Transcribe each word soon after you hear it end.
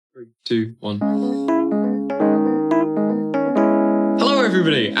3, 2, 1. Hello,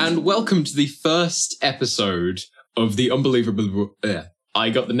 everybody, and welcome to the first episode of the Unbelievable... I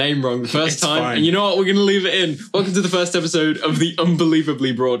got the name wrong the first time, fine. and you know what? We're going to leave it in. Welcome to the first episode of the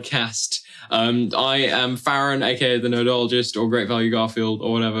Unbelievably Broadcast. I am Farren, aka the Nerdologist, or Great Value Garfield,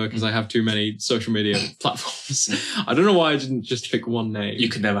 or whatever, because I have too many social media platforms. I don't know why I didn't just pick one name. You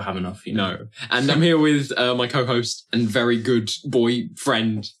could never have enough, you know. No. And I'm here with my co-host and very good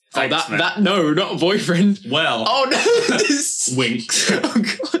boyfriend. Thanks, No, not a boyfriend. Well. Oh, no. Winks. Oh,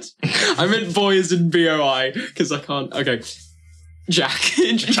 God. I meant boy as in B-O-I, because I can't. Okay. Jack.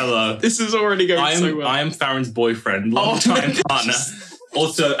 Hello. This is already going so well. I am Farren's boyfriend, long-time partner.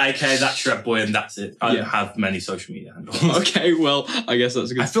 Also, aka that's your boy, and that's it. I don't have many social media handles. Okay, well, I guess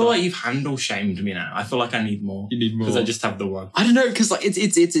that's a good I feel start. like you've handle shamed me now. I feel like I need more. You need more. Because I just have the one. I don't know, because like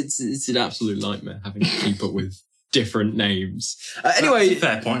it's an absolute nightmare having to keep up with different names. Anyway, That's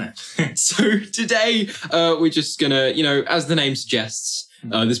a fair point. So today we're just gonna, as the name suggests,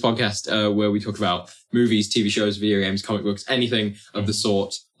 this podcast where we talk about movies, TV shows, video games, comic books, anything of the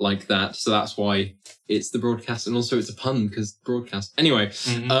sort like that. So that's why it's the broadcast, and also it's a pun because broadcast. Anyway,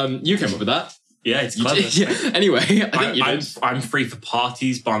 you came up with that. Yeah, it's clever. Yeah. Anyway, I think you did. I'm free for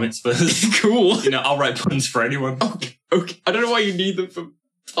parties, bar mitzvahs. Cool. I'll write puns for anyone. Okay. I don't know why you need them for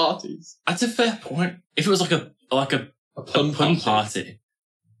parties. That's a fair point. If it was like a pun party.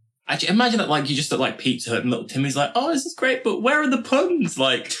 Actually, imagine that you just at Pizza Hut and little Timmy's like, oh, this is great, but where are the puns?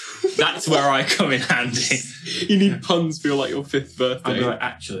 That's where I come in handy. You need puns for your 5th birthday. I'd be like,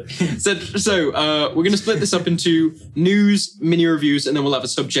 actually. So we're going to split this up into news, mini reviews, and then we'll have a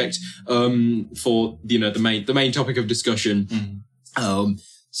subject for the main topic of discussion.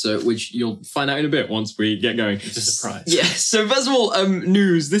 So which you'll find out in a bit once we get going. It's a surprise. Yeah. So first of all,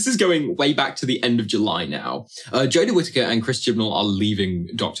 news. This is going way back to the end of July now. Jodie Whittaker and Chris Chibnall are leaving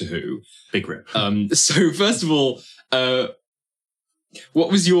Doctor Who. Big rip. So first of all,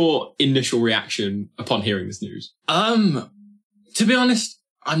 what was your initial reaction upon hearing this news? To be honest,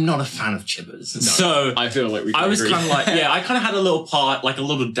 I'm not a fan of Chibbers. No, so I feel like I was kind of I kind of had a little part, a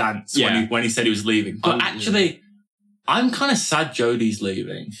little dance when he said he was leaving. But actually, I'm kind of sad Jodie's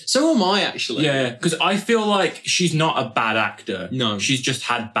leaving. So am I, actually. Yeah, because I feel like she's not a bad actor. No. She's just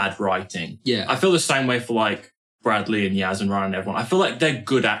had bad writing. Yeah. I feel the same way for Bradley and Yaz and Ryan and everyone. I feel like they're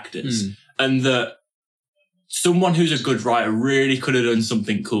good actors. And that someone who's a good writer really could have done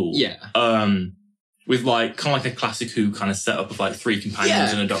something cool. Yeah. With kind of like a classic Who kind of setup of 3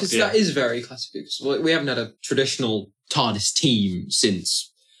 companions and a doctor. Yeah, that is very classic Who. Because we haven't had a traditional TARDIS team since...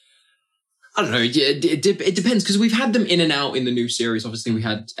 I don't know. It depends, because we've had them in and out in the new series. Obviously, we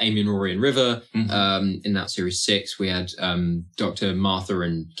had Amy and Rory and River in that series 6. We had Dr. Martha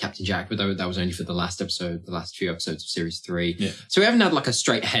and Captain Jack, but that was only for the last few episodes of series 3. Yeah. So we haven't had a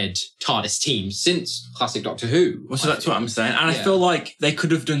straight head TARDIS team since classic Doctor Who. Well, so that's what I'm saying. And I feel like they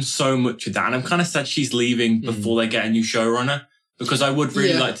could have done so much with that. And I'm kind of sad she's leaving before they get a new showrunner, because I would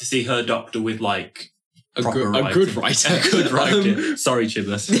really like to see her Doctor with a good writer. A good writer. Sorry,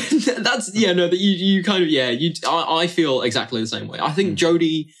 Chibless. I feel exactly the same way. I think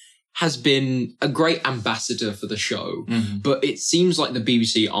Jodie has been a great ambassador for the show, but it seems like the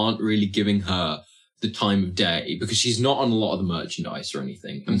BBC aren't really giving her the time of day, because she's not on a lot of the merchandise or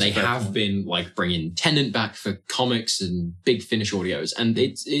anything. And they have been bringing Tennant back for comics and Big Finish audios. And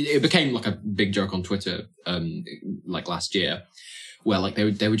it became a big joke on Twitter, last year, where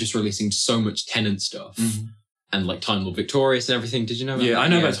they were just releasing so much Tennant stuff and Time Lord Victorious and everything. Did you know about that? Yeah, I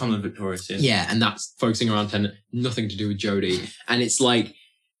know about Time Lord Victorious. Yeah, and that's focusing around Tennant, nothing to do with Jodie. And it's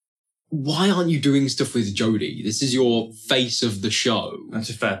why aren't you doing stuff with Jodie? This is your face of the show.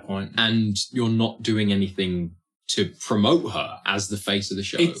 That's a fair point. And you're not doing anything to promote her as the face of the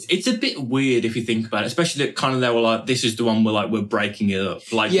show. It's a bit weird if you think about it, especially that kind of they were this is the one we're breaking it up.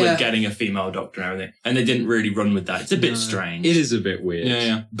 We're getting a female doctor and everything. And they didn't really run with that. It's a bit strange. It is a bit weird.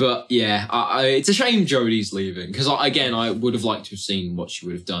 Yeah. But it's a shame Jodie's leaving, because I would have liked to have seen what she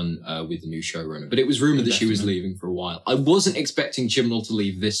would have done with the new showrunner. But it was rumoured that she was leaving for a while. I wasn't expecting Chibnall to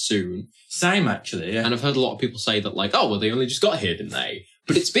leave this soon. Same, actually, yeah. And I've heard a lot of people say that they only just got here, didn't they?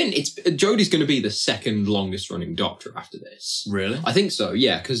 But Jodie's going to be the second longest running Doctor after this. Really? I think so,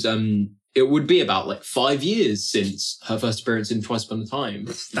 yeah, because it would be about 5 years since her first appearance in Twice Upon a Time.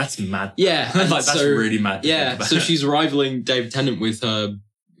 That's mad. Yeah. That's really mad. Yeah, so she's rivaling David Tennant with her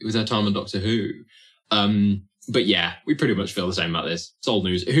time on Doctor Who. But yeah, we pretty much feel the same about this. It's old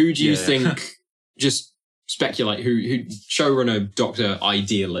news. Who do you think, just speculate, who showrunner Doctor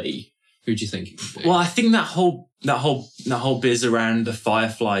ideally, who do you think it could be? Well, I think that whole biz around the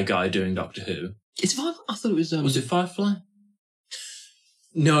Firefly guy doing Doctor Who. It's Firefly? I thought it was... Was it Firefly?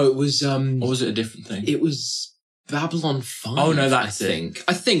 No, it was or was it a different thing? It was Babylon 5. Oh no, that's it.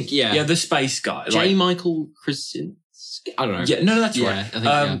 I think, yeah. Yeah, the space guy. J. Michael Krasinski. I don't know. Yeah, no, that's right.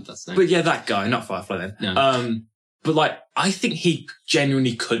 I think that's the name. But yeah, that guy, not Firefly then. No. But like, I think he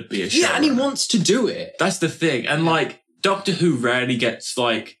genuinely could be a showrunner. Yeah, and he wants to do it. That's the thing. And like, Doctor Who rarely gets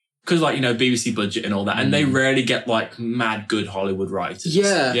like, because like, you know, BBC budget and all that, and they rarely get like mad good Hollywood writers.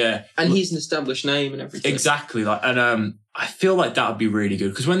 Yeah. Yeah. And he's an established name and everything. Exactly. Like, and I feel like that would be really good.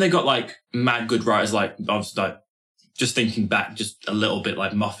 Because when they got like mad good writers, like, obviously, like, just thinking back just a little bit,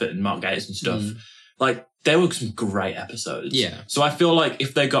 like Moffat and Mark Gatiss and stuff, like, there were some great episodes. Yeah. So I feel like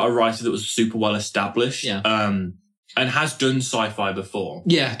if they got a writer that was super well established, and has done sci-fi before.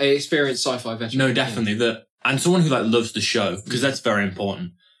 Yeah, an experienced sci-fi veteran. No, definitely. And someone who like loves the show, because that's very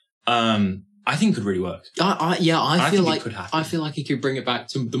important. I think could really work. I feel like he could bring it back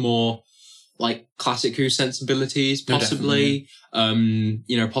to the more like classic Who sensibilities, possibly. You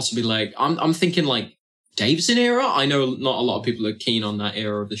know, possibly like I'm thinking like Davison era. I know not a lot of people are keen on that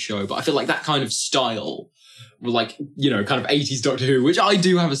era of the show, but I feel like that kind of style, like, you know, kind of 80s Doctor Who, which I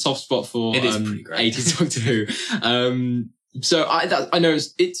do have a soft spot for. It is pretty great. 80s Doctor Who. So I know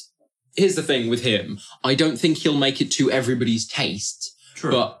it's here's the thing with him. I don't think he'll make it to everybody's taste.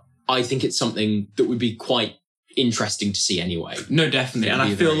 True. But I think it's something that would be quite interesting to see anyway. No, definitely. And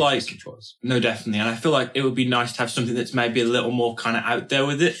I feel like, no, definitely. And I feel like it would be nice to have something that's maybe a little more kind of out there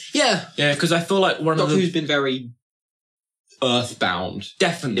with it. Yeah. Yeah, because I feel like Doctor Who's been very earthbound.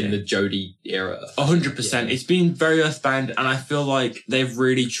 Definitely. In the Jodie era. 100%. Yeah. It's been very earthbound, and I feel like they've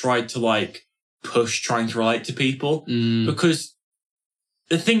really tried to like push trying to relate to people. Because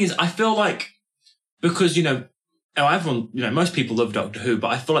the thing is, I feel like, because, you know, everyone, you know, most people love Doctor Who, but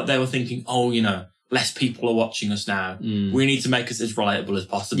I feel like they were thinking, oh, you know, less people are watching us now. We need to make us as relatable as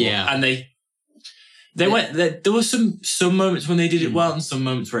possible. Yeah. And there were some moments when they did it well and some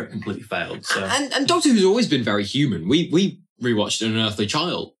moments where it completely failed. So. And Doctor Who's always been very human. We rewatched An Unearthly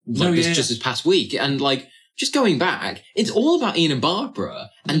Child just this past week, and like, just going back, it's all about Ian and Barbara,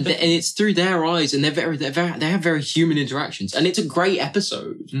 and it's through their eyes, and they have very human interactions, and it's a great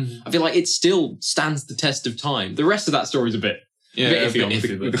episode. I feel like it still stands the test of time. The rest of that story is a bit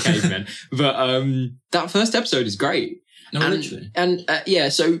iffy with the cavemen, but that first episode is great. No, literally. And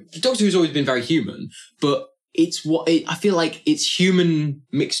so Doctor Who's always been very human, but I feel like it's human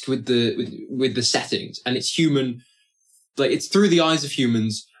mixed with the settings, and it's human, like, it's through the eyes of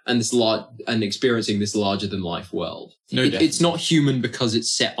humans. And experiencing this larger than life world. It's not human because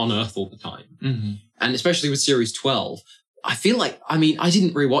it's set on Earth all the time. And especially with series 12, I feel like, I mean, I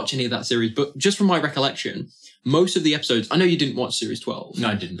didn't rewatch any of that series, but just from my recollection, most of the episodes, I know you didn't watch series 12. No,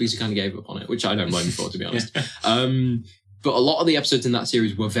 I didn't. Because you kind of gave up on it, which I don't blame you for, to be honest. But a lot of the episodes in that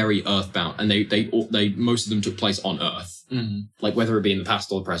series were very earthbound, and they most of them took place on Earth. Like, whether it be in the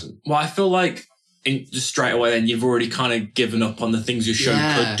past or the present. Well, I feel like just straight away then you've already kind of given up on the things your show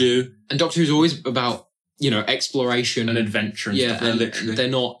could do. And Doctor Who's always about, you know, exploration and adventure and stuff. And they're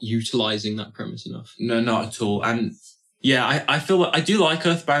not utilising that premise enough. No, not at all. And yeah, I feel like I do like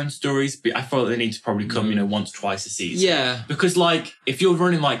Earthbound stories, but I feel like they need to probably come, you know, once, twice a season. Yeah. Because like, if you're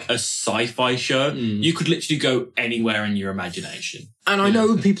running like a sci-fi show, you could literally go anywhere in your imagination. And I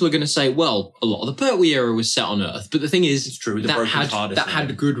know people are going to say, well, a lot of the Pertwee era was set on Earth, but the thing is, it's true. That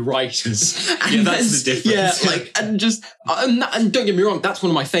had good writers. Yeah, that's the difference. Yeah, like, and don't get me wrong, that's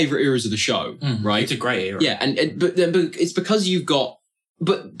one of my favourite eras of the show, right? It's a great era. Yeah, but it's because you've got,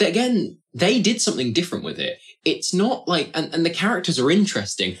 but again, they did something different with it. It's not like, and the characters are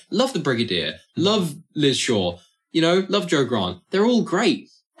interesting. Love the Brigadier, love Liz Shaw, you know, love Joe Grant. They're all great.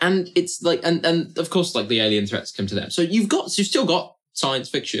 And it's like, and of course, like, the alien threats come to them. So you've still got science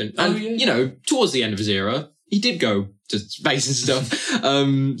fiction. And, you know, towards the end of his era, he did go to space and stuff.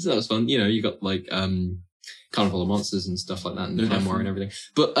 So that was fun. You know, you got like, Carnival of Monsters and stuff like that, and Time War and everything.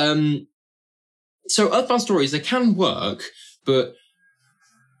 But, so Earthbound stories, they can work, but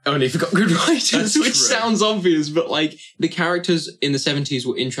only if you've got good writers, which sounds obvious, but like, the characters in the 70s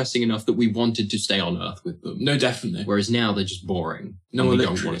were interesting enough that we wanted to stay on Earth with them. No, definitely. Whereas now they're just boring. No, we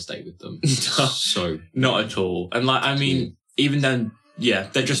don't want to stay with them. So not at all. And like, I mean, even then, yeah,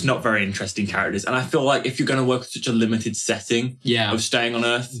 they're just not very interesting characters. And I feel like if you're going to work with such a limited setting of staying on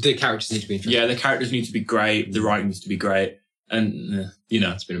Earth, the characters need to be interesting. Yeah, the characters need to be great. The writing needs to be great. And, you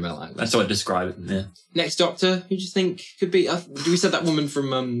know, it's been about like that. That's how I describe it. Yeah. Next Doctor, who do you think could be? We said that woman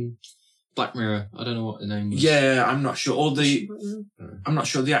from Black Mirror. I don't know what the name was. Yeah, I'm not sure. I'm not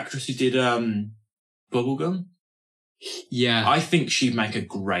sure the actress who did Bubblegum. Yeah, I think she'd make a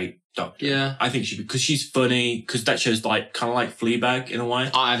great Doctor. Yeah. I think because she's funny, because that show's like, kind of like Fleabag in a way.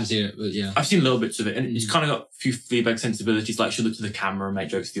 I haven't seen it, but yeah. I've seen little bits of it, and it's kind of got a few Fleabag sensibilities, like she'll look to the camera and make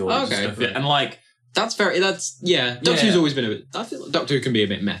jokes to the audience and stuff. Right. Yeah. And like, Doctor Who's always been a bit, I feel like Doctor Who can be a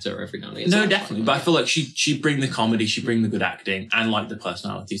bit meta every now and again. No, definitely. But I feel like she'd bring the comedy, she'd bring the good acting, and like the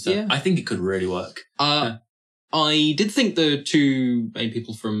personality. So I think it could really work. I did think the two main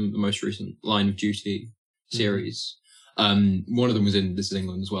people from the most recent Line of Duty series, one of them was in This Is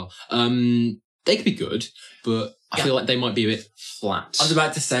England as well. They could be good, but I feel like they might be a bit flat. I was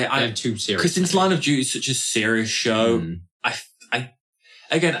about to say, they're too serious. Because since Line of Duty is such a serious show,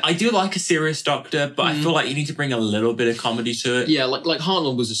 I do like a serious Doctor, but I feel like you need to bring a little bit of comedy to it. Yeah, like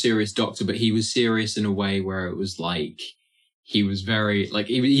Hartnell was a serious Doctor, but he was serious in a way where it was like, he was very, like,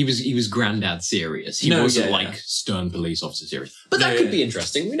 he was granddad serious. He wasn't like stern police officer serious. But that could be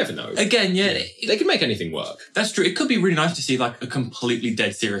interesting. We never know. Again, they can make anything work. That's true. It could be really nice to see like a completely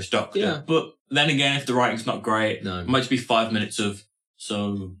dead serious Doctor. Yeah. But then again, if the writing's not great, it might just be 5 minutes of,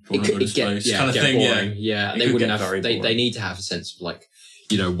 so, it could get kind of thing. Boring. Yeah. They wouldn't have, they need to have a sense of like,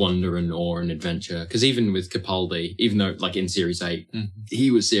 wonder and awe and adventure. Because even with Capaldi, even though like in series 8, he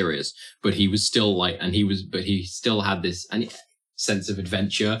was serious, but he was still like, but he still had this sense of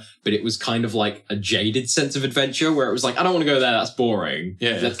adventure, but it was kind of like a jaded sense of adventure where it was like, I don't want to go there, that's boring.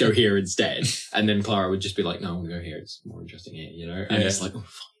 Yeah. Let's go here instead. And then Clara would just be like, no, I want to go here. It's more interesting here, And it's like, oh,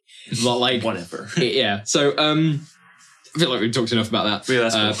 fine. But like, whatever. Yeah. So, I feel like we've talked enough about that. Yeah,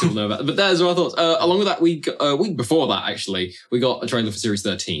 that's cool. People know about that. But there's our thoughts. Along with that, week before that, actually, we got a trailer for Series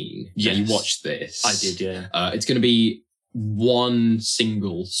 13. Yes. And you watched this. I did, yeah. It's going to be one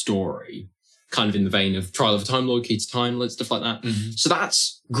single story, kind of in the vein of Trial of a Time Lord, Key to Time Lord, stuff like that. So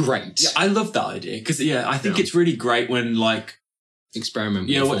that's great. Yeah, I love that idea. Because, I think it's really great when, like... Experiment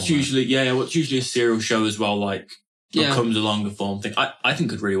with what's usually a serial show as well, like... comes along the form thing. I think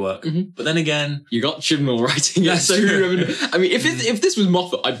could really work. But then again, you got Chibnall writing it. So I mean, if this was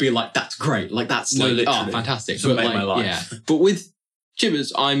Moffat, I'd be like, that's great. Like that's fantastic. So make my life. Yeah. But with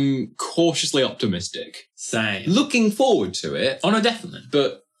Chibbers, I'm cautiously optimistic. Same. Looking forward to it. Oh no, definitely.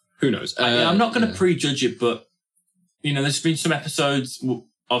 But who knows? I'm not going to prejudge it, but there's been some episodes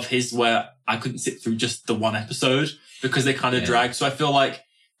of his where I couldn't sit through just the one episode because they kind of drag. So I feel like,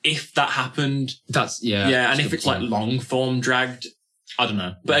 if that happened, and if it's like long form dragged, I don't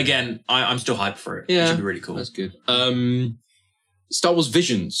know. But again, I'm still hyped for it. Yeah, it should be really cool. That's good. Star Wars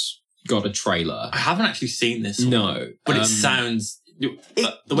Visions got a trailer. I haven't actually seen this. No, but it sounds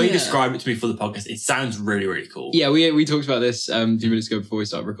the way you described it to me for the podcast. It sounds really, really cool. Yeah, we talked about this a few minutes ago before we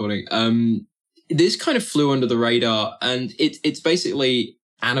started recording. This kind of flew under the radar, and it's basically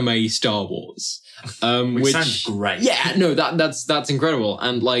anime Star Wars. Which sounds great. Yeah, no, that's incredible.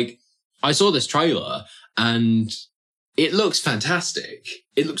 And like, I saw this trailer and it looks fantastic.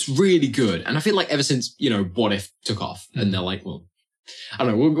 It looks really good. And I feel like ever since, What If took off and they're like, well, I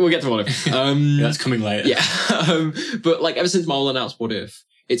don't know, we'll get to What If. That's coming later. Yeah. But like ever since Marvel announced What If,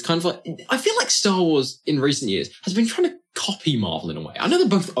 it's kind of like, I feel like Star Wars in recent years has been trying to copy Marvel in a way. I know they're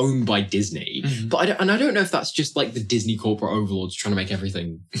both owned by Disney, but I don't know if that's just like the Disney corporate overlords trying to make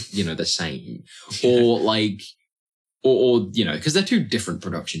everything, the same, or like, or because they're two different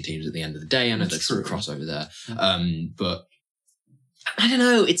production teams at the end of the day. I know there's some crossover there, but I don't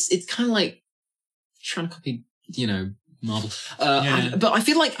know. It's kind of like trying to copy, Marvel. But I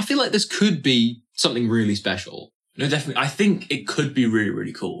feel like this could be something really special. No, definitely. I think it could be really,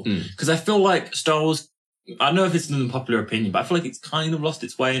 really cool because I feel like Star Wars. I don't know if it's an unpopular opinion, but I feel like it's kind of lost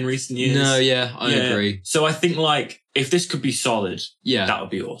its way in recent years. No, I agree. So I think like if this could be solid, that would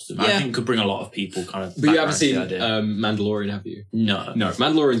be awesome. Yeah. I think it could bring a lot of people kind of. But you haven't seen Mandalorian, have you? No,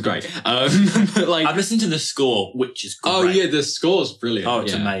 Mandalorian's great. But like I've listened to the score, which is great. Oh yeah, the score's brilliant. Oh,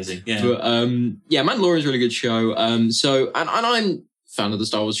 it's amazing. Yeah, but Mandalorian's a really good show. So and I'm a fan of the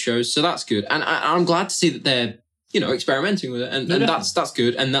Star Wars shows, so that's good. And I'm glad to see that they're experimenting with it, and that's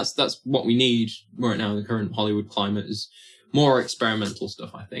good, and that's what we need right now in the current Hollywood climate is more experimental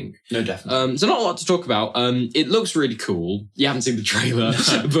stuff, I think. No, definitely. So not a lot to talk about. It looks really cool. You haven't seen the trailer,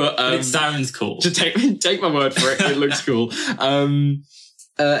 but it sounds cool. To take my word for it, it looks cool.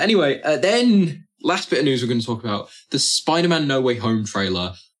 Anyway, then last bit of news we're going to talk about: the Spider-Man No Way Home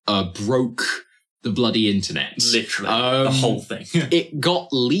trailer broke the bloody internet. Literally, the whole thing. It got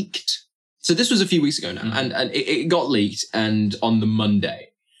leaked. So this was a few weeks ago now, and it got leaked, and on the Monday,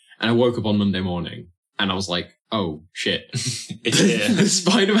 and I woke up on Monday morning, and I was like, oh shit, the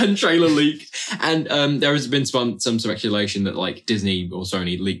Spider-Man trailer leaked, and there has been some speculation that like Disney or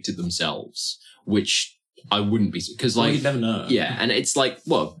Sony leaked it themselves, which I wouldn't be, because like you never know. Yeah, and it's like,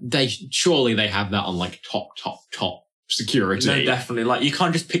 well, they have that on like top security. No, definitely. Like, you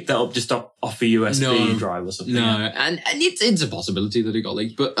can't just pick that up just off a USB drive or something. No, and it's a possibility that it got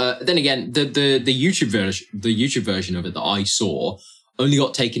leaked. But then again, the YouTube version of it that I saw only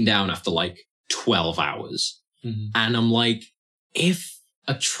got taken down after like 12 hours. Mm-hmm. And I'm like, if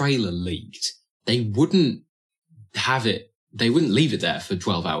a trailer leaked, they wouldn't leave it there for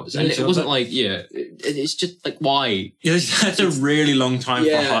 12 hours. And it wasn't like, it's just like, why? Yeah, that's a really long time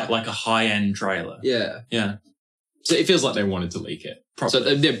for like a high-end trailer. Yeah. Yeah. So it feels like they wanted to leak it. Probably.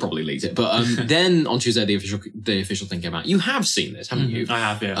 So they probably leaked it. But then on Tuesday, the official thing came out. You have seen this, haven't you? I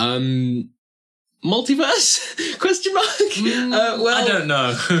have, yeah. Multiverse? Question mark? Well, I don't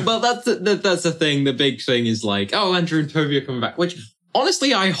know. Well, that's the thing. The big thing is like, oh, Andrew and Toby are coming back. Which,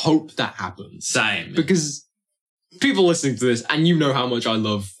 honestly, I hope that happens. Same. Because people listening to this, and you know how much I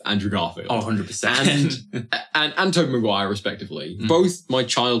love Andrew Garfield. Oh, 100%. And Tobey Maguire, respectively. Both my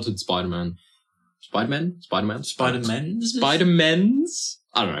childhood Spider-Mans?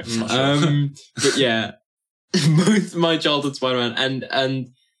 I don't know. Sure. But yeah, both my childhood Spider-Man and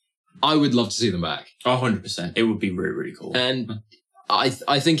I would love to see them back. Oh, 100%. It would be really, really cool. And I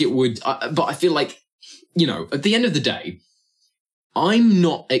think it would, but I feel like, at the end of the day, I'm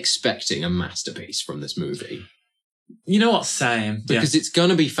not expecting a masterpiece from this movie. You know what? Same. Because it's going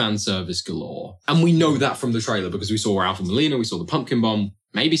to be fan service galore. And we know that from the trailer because we saw Alpha Molina, we saw the Pumpkin Bomb,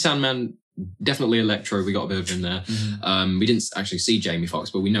 maybe Sandman, definitely Electro. We got a bit of him there. Mm-hmm. We didn't actually see Jamie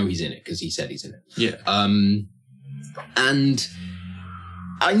Foxx, but we know he's in it because he said he's in it. Yeah. And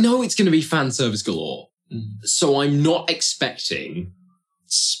I know it's going to be fan service galore. Mm. So I'm not expecting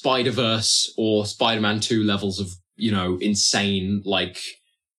Spider-Verse or Spider-Man 2 levels of, insane, like,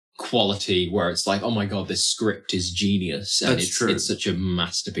 quality where it's like, oh my God, this script is genius. And it's such a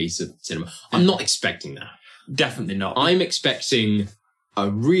masterpiece of cinema. I'm not expecting that. Definitely not. I'm expecting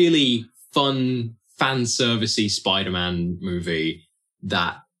a really fun, fan servicey Spider-Man movie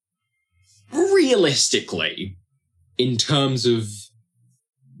that realistically, in terms of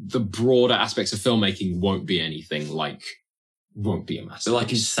the broader aspects of filmmaking, won't be a masterpiece. So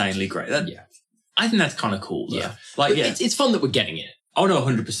like insanely great. I think that's kind of cool though. Yeah. It's fun that we're getting it. Oh no,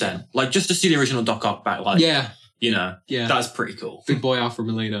 100%. Like just to see the original Doc Ock back, like, that's pretty cool. Big boy Alfred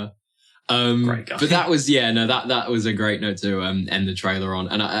Molina. Great guy. But that was, that was a great note to end the trailer on.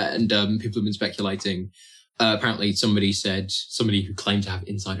 And people have been speculating. Apparently somebody who claimed to have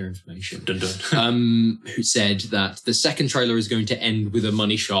insider information, who said that the second trailer is going to end with a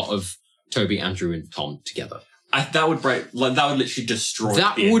money shot of Toby, Andrew, and Tom together. That would literally destroy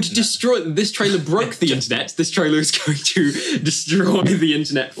destroy. This trailer broke the internet. This trailer is going to destroy the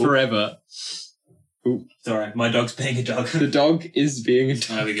internet forever. Ooh. Sorry, my dog's being a dog. The dog is being a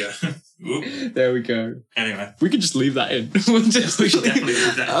dog. There we go. There we go. Anyway. We could just leave that in. We should definitely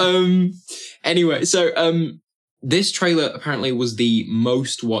leave that. Anyway, so this trailer apparently was the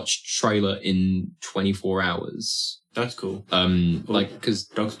most watched trailer in 24 hours. That's cool. Because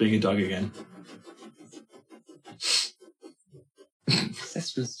dog's being a dog again.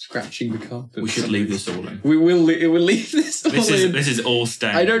 That's just scratching the carpet. We should leave this all in. We'll leave this all in. This is all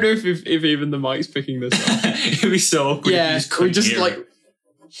staying. I don't know if even the mic's picking this up. It'd be so awkward. Yeah, we just like...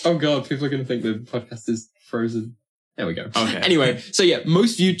 Oh God, people are going to think the podcast is frozen. There we go. Okay. Anyway, so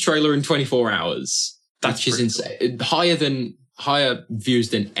most viewed trailer in 24 hours. That's which is insane. Cool. Higher views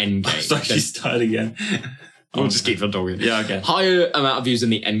than Endgame. It's actually started again. We'll just keep on talking. Yeah, okay. Higher amount of views than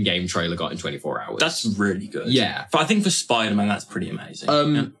the Endgame trailer got in 24 hours. That's really good. Yeah. But I think for Spider-Man, that's pretty amazing.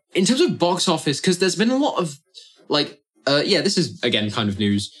 In terms of box office, because there's been a lot of, this is, again, kind of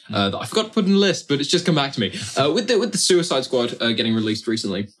news that I forgot to put in the list, but it's just come back to me. With the Suicide Squad getting released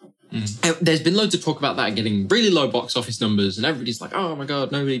recently, there's been loads of talk about that getting really low box office numbers, and everybody's like, oh my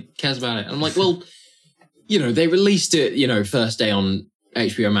God, nobody cares about it. And I'm like, well, they released it, first day on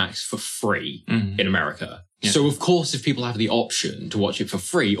HBO Max for free in America. Yeah. So, of course, if people have the option to watch it for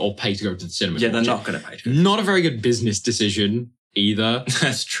free or pay to go to the cinema, they're not going to pay to go. Not a very good business decision either.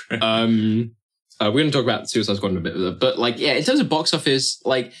 That's true. We're going to talk about Suicide Squad in a bit, but in terms of box office,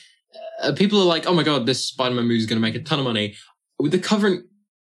 people are like, oh my God, this Spider-Man movie is going to make a ton of money. With the current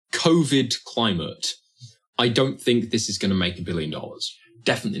COVID climate, I don't think this is going to make $1 billion.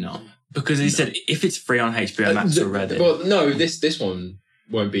 Definitely not. Because he said if it's free on HBO Max already. Well, no, this one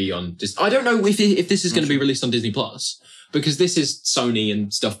won't be on Disney. I don't know if this is going to be released on Disney Plus, because this is Sony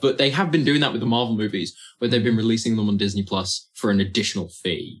and stuff, but they have been doing that with the Marvel movies, where they've been releasing them on Disney Plus for an additional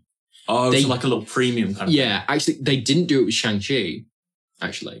fee. Oh, so like a little premium kind of thing. Yeah, actually, they didn't do it with Shang-Chi,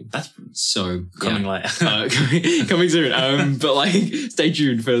 actually. That's so coming later. Coming soon. But stay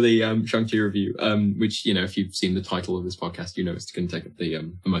tuned for the Shang-Chi review, which, if you've seen the title of this podcast, it's going to take up the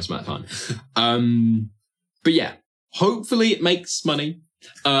most amount of time. But yeah. Hopefully it makes money.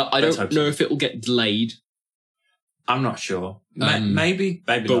 I don't know if it will get delayed. I'm not sure. Maybe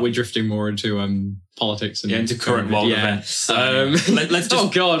but not. We're drifting more into politics and into current world events. Let's just. Oh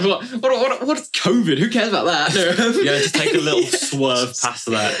God! What's COVID? Who cares about that? No. Just take a little swerve past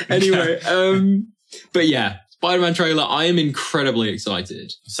that. Anyway, but yeah, Spider-Man trailer. I am incredibly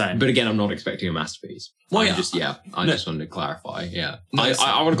excited. Same. But again, I'm not expecting a masterpiece. Well, I just wanted to clarify. Yeah,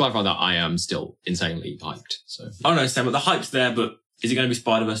 I want to clarify that I am still insanely hyped. So. Oh no, Sam, but the hype's there, but. Is it going to be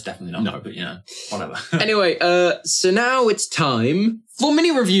Spider-Verse? Definitely not. No. But, whatever. Anyway, so now it's time for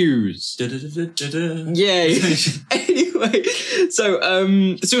mini reviews. Yay. Anyway,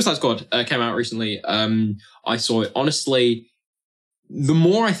 so Suicide Squad came out recently. I saw it. Honestly, the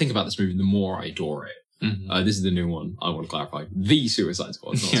more I think about this movie, the more I adore it. Mm-hmm. This is the new one. I want to clarify. The Suicide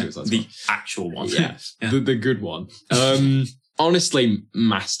Squad, not Suicide Squad. The actual one. Yeah. The good one. Honestly,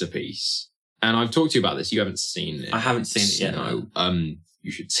 masterpiece. And I've talked to you about this. You haven't seen it. I haven't seen it yet. No.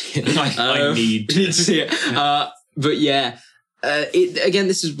 You should see it. I need to see it. But yeah, again,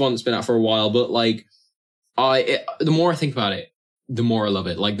 this is one that's been out for a while. But like, the more I think about it, the more I love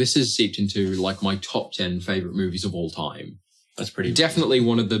it. Like, this has seeped into like my top 10 favorite movies of all time. That's pretty. Definitely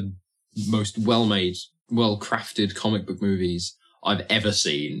one of the most well-made, well-crafted comic book movies I've ever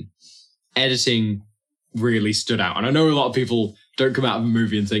seen. Editing really stood out, and I know a lot of people don't come out of a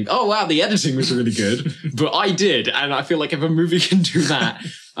movie and think, oh, wow, the editing was really good. But I did. And I feel like if a movie can do that,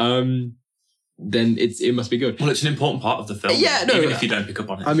 then it must be good. Well, it's an important part of the film. Yeah, no. Even if you don't pick up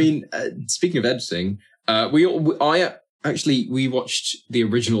on it. I mean, speaking of editing, we watched the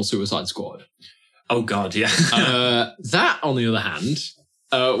original Suicide Squad. Oh, God, yeah. That, on the other hand,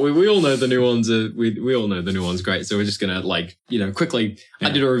 we all know the new ones we all know the new one's great, so we're just gonna quickly. Yeah.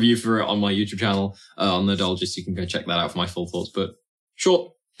 I did a review for it on my YouTube channel on the Dolgist. You can go check that out for my full thoughts. But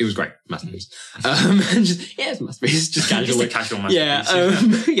short, it was great, masterpiece. It's a masterpiece, just casually, just a casual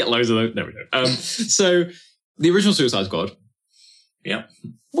masterpiece. Yeah, we get loads of those. No, we don't. So the original Suicide Squad. Yeah.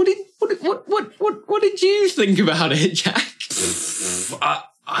 What did you think about it, Jack?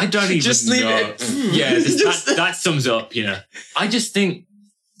 I don't even just leave know. It. Yeah, that sums it up. I just think.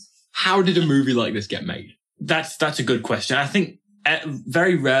 How did a movie like this get made? That's a good question. I think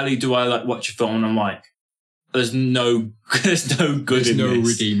very rarely do I watch a film and I'm like, there's no good in this. No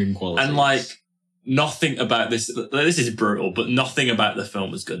redeeming quality. And nothing about this. This is brutal, but nothing about the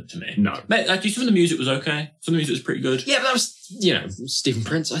film was good to me. No. Actually, some of the music was okay. Some of the music was pretty good. Yeah, but that was, Stephen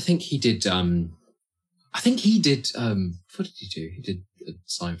Prince. I think he did, what did he do? He did a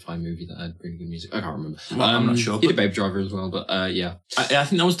sci-fi movie that had really good music. I can't remember. Well, I'm not sure. He did Babe Driver as well, but yeah. I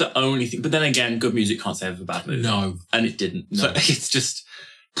think that was the only thing. But then again, good music can't save a bad movie. No. And it didn't. No. So it's just,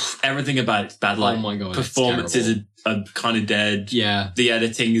 everything about it's bad. Oh my God. Performances are kind of dead. Yeah. The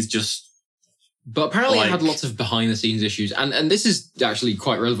editing is just... But apparently it had lots of behind-the-scenes issues. And this is actually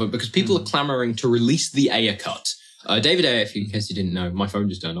quite relevant because people are clamoring to release the Ayer cut. David Ayer, in case you didn't know, my phone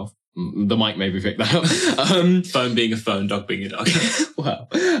just turned off. The mic maybe picked that up. Phone being a phone, dog being a dog. Wow.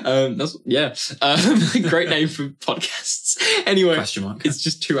 That's, yeah. Great name for podcasts. Anyway, question mark. It's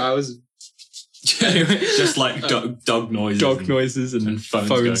just 2 hours. Anyway, just like dog noises. Dog noises and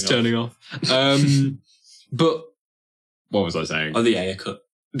phones turning off. But what was I saying? Oh, the Ayer cut.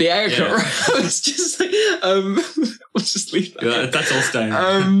 The Ayer cut, right? It's just like, we'll just leave that. Yeah, that's all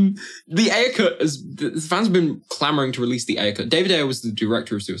staying. The Ayer cut, the fans have been clamoring to release the Ayer cut. David Ayer was the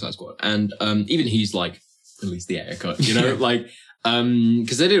director of Suicide Squad, and even he's like, release the Ayer cut,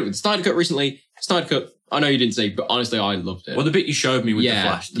 because they did it with Snyder Cut recently. Snyder Cut, I know you didn't see, but honestly, I loved it. Well, the bit you showed me with the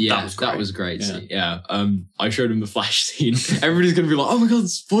Flash, that was great. That was great. Yeah. I showed him the Flash scene. Everybody's going to be like, oh my God,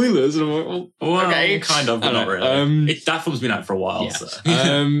 spoilers. And I'm like, well, okay. Kind of, but not really. That film's been out for a while. Yeah.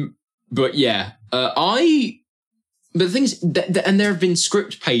 So. But yeah, but the thing is, and there have been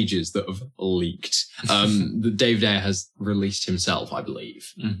script pages that have leaked, that David Ayer has released himself, I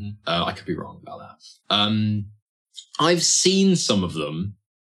believe. Mm-hmm. I could be wrong about that. I've seen some of them.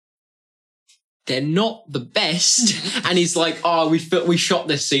 They're not the best. And he's like, oh, we shot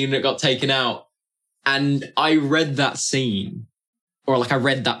this scene and it got taken out. And I read that scene, or I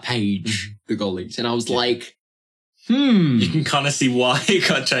read that page that got leaked, and I was like, You can kind of see why it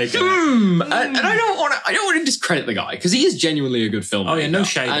got taken. And I don't want to discredit the guy, because he is genuinely a good filmmaker. Oh yeah, no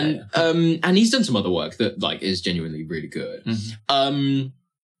shade. And he's done some other work that is genuinely really good. Mm-hmm.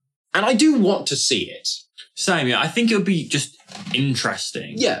 And I do want to see it. Same, yeah. I think it would be just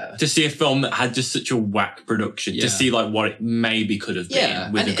interesting. Yeah. To see a film that had just such a whack production. Yeah. To see what it maybe could have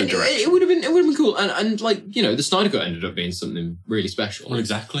been with a good direction. It would have been cool. And the Snyder Cut ended up being something really special. Well,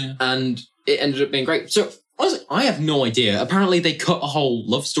 exactly. Yeah. And it ended up being great. So honestly, I have no idea. Apparently they cut a whole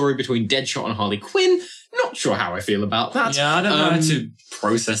love story between Deadshot and Harley Quinn. Not not sure how I feel about that. Yeah, I don't know how to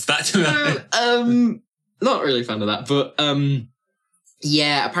process that. Not really a fan of that, but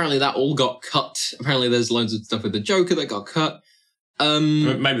yeah, apparently that all got cut. Apparently there's loads of stuff with the Joker that got cut.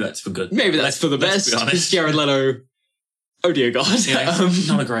 Maybe that's for good. Maybe that's for the best. Because Jared Leto, oh dear God. Yeah,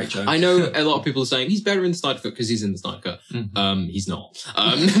 not a great Joker. I know a lot of people are saying he's better in the Snyder Cut because he's in the Snyder Cut. He's not.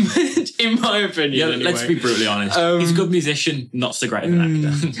 In my opinion. Yeah, anyway. Let's be brutally honest. He's a good musician, not so great of an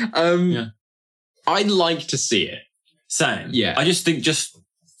actor. I'd like to see it. Same. Yeah. I just think just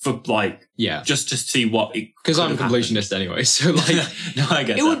for just to see what it because I'm a completionist anyway, so like no, I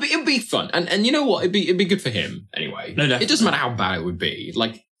get it'd be fun, and you know what, it'd be good for him anyway. No, definitely. It doesn't matter how bad it would be,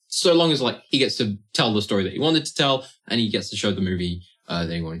 like so long as like he gets to tell the story that he wanted to tell, and he gets to show the movie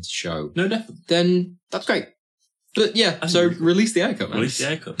that he wanted to show. No, definitely. Then that's great. But yeah, so release the A-Cut, man. Release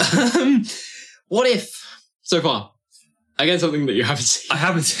the A-Cut. What if so far? Again, something that you haven't seen. I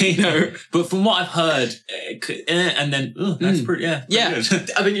haven't seen it, but from what I've heard, and then that's pretty good.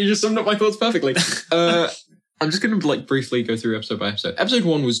 I think you just summed up my thoughts perfectly. I'm just going to like briefly go through episode by episode. Episode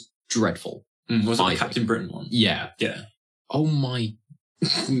 1 was dreadful. Was it the Captain Britain one? Yeah. Yeah. Oh my,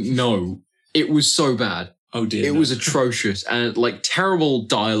 no, it was so bad. Oh dear, it was atrocious and like terrible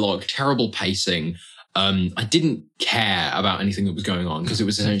dialogue, terrible pacing. I didn't care about anything that was going on because it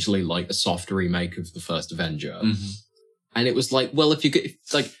was essentially like a soft remake of the first Avenger. And it was like, well, if you could,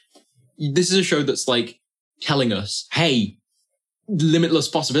 like, this is a show that's like telling us, hey, limitless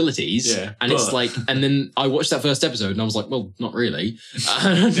possibilities. Yeah. And it's like, and then I watched that first episode and I was like, well, not really.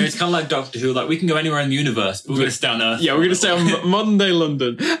 It's kind of like Doctor Who, like we can go anywhere in the universe, but we're going to stay on Earth. Yeah, we're going to stay on modern day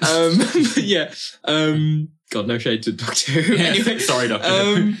London. Yeah. God, no shade to Doctor Who. Anyway, sorry, Doctor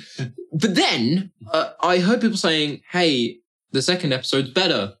Who. But then I heard people saying, hey, the second episode's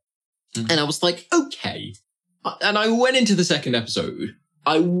better. And I was like, okay. And I went into the second episode.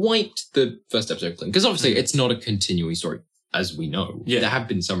 I wiped the first episode clean. Because obviously it's not a continuing story, as we know. Yeah. There have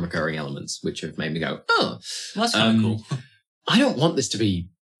been some recurring elements which have made me go, oh. That's kind of cool. I don't want this to be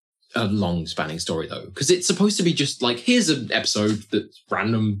a long spanning story though. Because it's supposed to be just like, here's an episode that's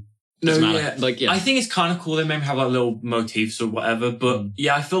random. I think it's kind of cool. They maybe have like little motifs or whatever. But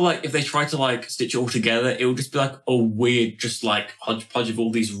yeah, I feel like if they try to like stitch it all together, it will just be like a weird, just like hodgepodge of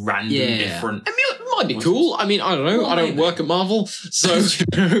all these random different. I mean, it might be cool. I mean, I don't know. Well, I don't work at Marvel, so wish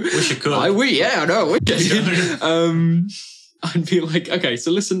you could. I know. I'd be like, okay, so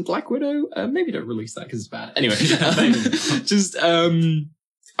listen, Black Widow. Maybe don't release that because it's bad. Anyway, just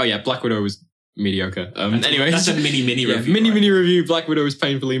oh yeah, Black Widow was mediocre. Anyway, that's a mini review. Mini review. Black Widow was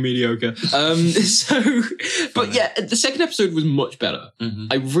painfully mediocre. But yeah, the second episode was much better.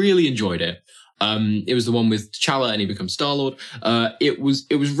 I really enjoyed it. It was the one with T'Challa and he becomes Star-Lord. It was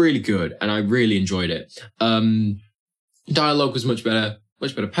really good and I really enjoyed it. Dialogue was much better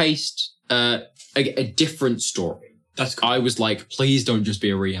paced. A different story. That's cool. I was like, please don't just be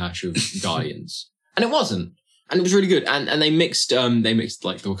a rehash of Guardians, and it wasn't. And it was really good. And they mixed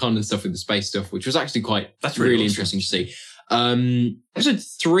like the Wakandan stuff with the space stuff, which was actually that's really awesome. Interesting to see. Episode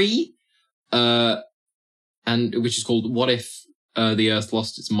 3, and which is called What If the Earth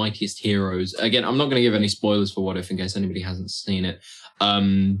Lost Its Mightiest Heroes. Again, I'm not going to give any spoilers for What If in case anybody hasn't seen it.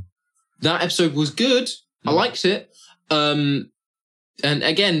 That episode was good. I liked it. And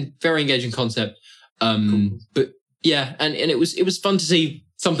again, very engaging concept. Cool. But yeah, and it was fun to see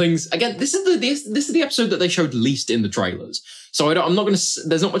some things. Again, this is the episode that they showed least in the trailers. So I'm not going to.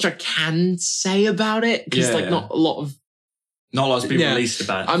 There's not much I can say about it because not a lot's been released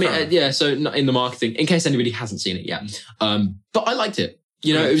about it. I mean, so not in the marketing, in case anybody hasn't seen it yet. But I liked it.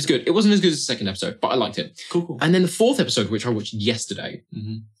 You know, it was good. It wasn't as good as the second episode, but I liked it. Cool. And then the fourth episode, which I watched yesterday,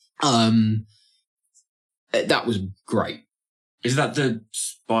 that was great. Is that the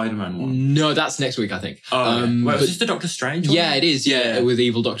Spider-Man one? No, that's next week, I think. Oh, was this the Doctor Strange one? Yeah, it is. Yeah, with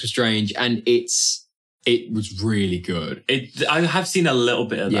Evil Doctor Strange, and it was really good. I have seen a little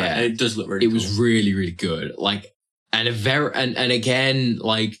bit of that. Yeah, and it does look really cool. It was really, really good. Like, and again,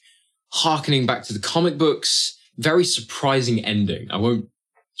 like, harkening back to the comic books, very surprising ending. I won't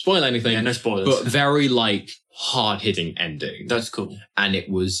spoil anything. Yeah, no spoilers. But very, like, hard-hitting ending. That's cool. And it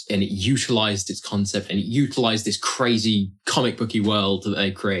utilized its concept and it utilized this crazy comic booky world that they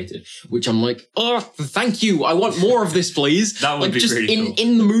created, which I'm like, oh, thank you. I want more of this, please. That would like, be just really cool.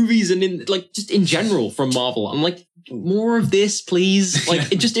 In the movies and in like just in general from Marvel. I'm like, more of this, please. Like,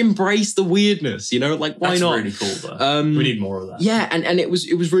 just embrace the weirdness, you know? Like, why not? That's really cool, though. We need more of that. Yeah, and it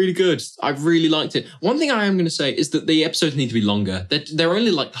was really good. I really liked it. One thing I am going to say is that the episodes need to be longer. They're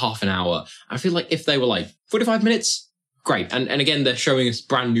only like half an hour. I feel like if they were like 45 minutes, great. And again, they're showing us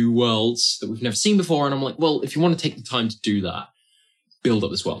brand new worlds that we've never seen before. And I'm like, well, if you want to take the time to do that, build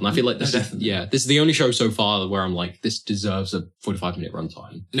up this well. And I feel like this is the only show so far where I'm like, this deserves a 45-minute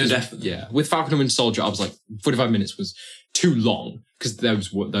runtime. No, definitely. Yeah. With Falcon and Winter Soldier, I was like, 45 minutes was too long because the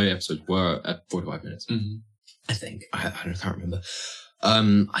episodes were at 45 minutes. Mm-hmm. I think. I can't remember.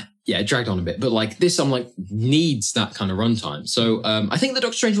 It dragged on a bit. But like this, I'm like, needs that kind of runtime. So I think the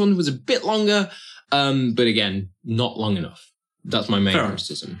Doctor Strange one was a bit longer, but again, not long enough. That's my main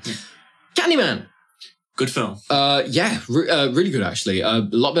criticism. Yeah. Candyman. Good film. Really good actually. A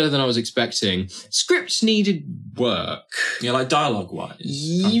lot better than I was expecting. Scripts needed work. Yeah, like dialogue-wise.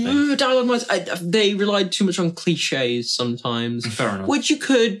 Yeah, dialogue-wise, they relied too much on cliches sometimes. Fair enough. Which you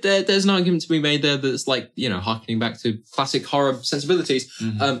could. There's an argument to be made there that's like, harkening back to classic horror sensibilities.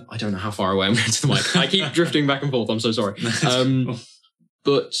 Mm-hmm. I don't know how far away I'm going to the mic. I keep drifting back and forth. I'm so sorry.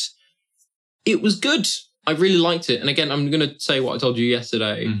 But it was good. I really liked it. And again, I'm going to say what I told you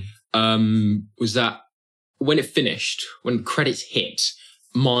yesterday. Was that when it finished, when credits hit,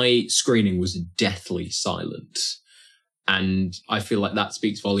 my screening was deathly silent. And I feel like that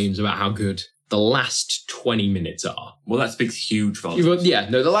speaks volumes about how good the last 20 minutes are. Well, that speaks huge volumes. But yeah,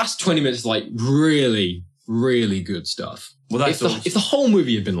 no, the last 20 minutes is like really, really good stuff. Well, if the whole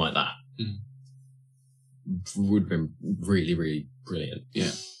movie had been like that, would have been really, really brilliant. Yeah.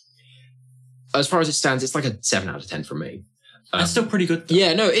 As far as it stands, it's like a 7 out of 10 from me. That's still pretty good, though.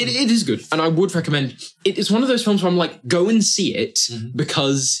 Yeah, no, it is good. And I would recommend it. It's one of those films where I'm like, go and see it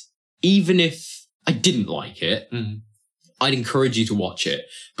because even if I didn't like it, I'd encourage you to watch it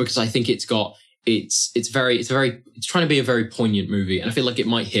because I think it's trying to be a very poignant movie. And I feel like it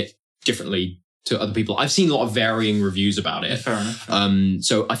might hit differently to other people. I've seen a lot of varying reviews about it. Yeah, fair enough.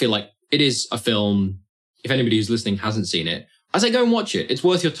 So I feel like it is a film. If anybody who's listening hasn't seen it, I say go and watch it. It's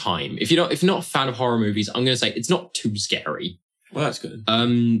worth your time. If you're not a fan of horror movies, I'm going to say it's not too scary. Well, that's good.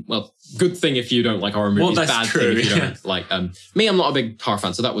 Good thing if you don't like horror movies. Well, that's bad true, thing if you don't like. Me, I'm not a big horror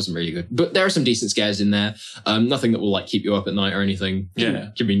fan, so that wasn't really good. But there are some decent scares in there. Nothing that will like keep you up at night or anything. Yeah,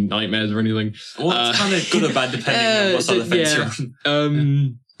 give me nightmares or anything. Well, it's kind of good or bad depending on what side of the fence you're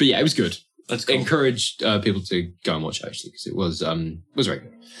on. But yeah, it was good. That's cool. Encouraged people to go and watch it actually because it was very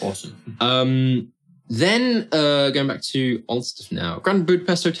good. Awesome. Then going back to old stuff now, Grand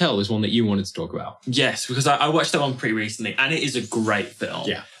Budapest Hotel is one that you wanted to talk about. Yes, because I watched that one pretty recently, and it is a great film.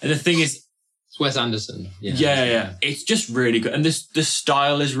 Yeah, and the thing is, it's Wes Anderson. Yeah. It's just really good, and the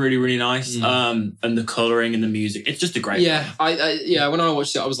style is really, really nice. And the coloring and the music, it's just a great. Yeah, film. When I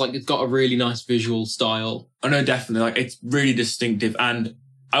watched it, I was like, it's got a really nice visual style. Oh no, definitely, like it's really distinctive, and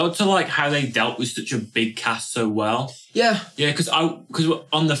I also like how they dealt with such a big cast so well. Yeah, because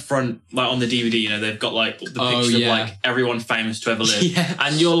on the front, like on the DVD, they've got like the picture of like everyone famous to ever live,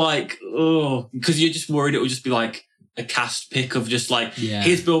 and you're like, oh, because you're just worried it will just be like a cast pick of just like,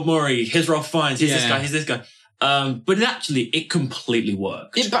 here's Bill Murray, here's Ralph Fiennes, here's this guy. But it completely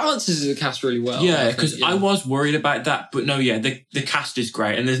works. It balances the cast really well. Yeah, because I was worried about that, but no, the cast is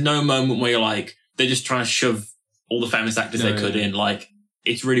great, and there's no moment where you're like they're just trying to shove all the famous actors they could in, like.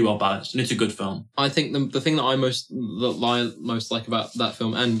 It's really well balanced, and it's a good film. I think the thing that I most like about that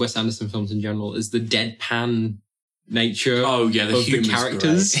film and Wes Anderson films in general is the deadpan nature of the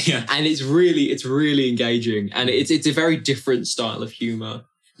characters. Yeah. And it's really engaging, and it's a very different style of humor.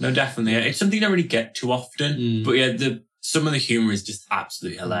 No, definitely. It's something you don't really get too often, but some of the humor is just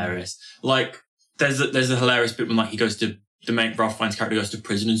absolutely hilarious. Like there's a hilarious bit when like he goes to the main Ralph Fiennes character goes to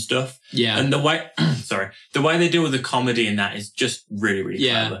prison and stuff. Yeah. And the way they deal with the comedy in that is just really, really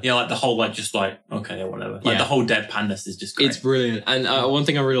clever. Yeah, like the whole okay, whatever. Like the whole deadpanness is just great. It's brilliant. And one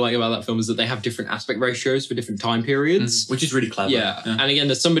thing I really like about that film is that they have different aspect ratios for different time periods. Which is really clever. Yeah. And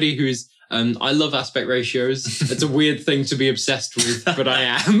again, as somebody who's I love aspect ratios. It's a weird thing to be obsessed with, but I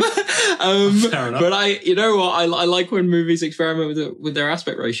am. Fair enough. But you know what? I like when movies experiment with their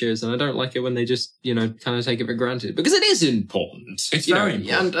aspect ratios, and I don't like it when they just, kind of take it for granted because it is important. It's very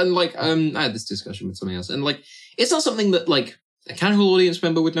important. And I had this discussion with somebody else, and it's not something that a casual audience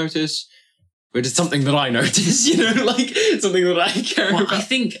member would notice. But it's something that I notice, something that I care about. I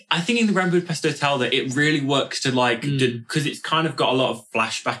think in the Grand Budapest Hotel that it really works to because it's kind of got a lot of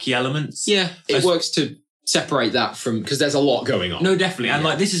flashbacky elements. Yeah, it works to separate that from, because there's a lot going on. No, definitely. And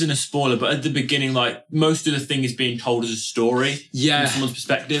this isn't a spoiler, but at the beginning, most of the thing is being told as a story. Yeah. From someone's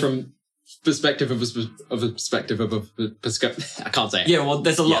perspective. From perspective of a I can't say it. Yeah, well,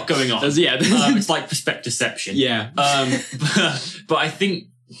 there's a lot going on. It's like perspectiveception. Yeah. But I think,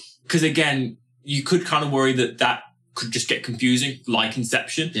 because again, you could kind of worry that could just get confusing, like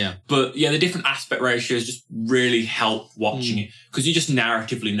Inception. Yeah. But the different aspect ratios just really help watching it because you just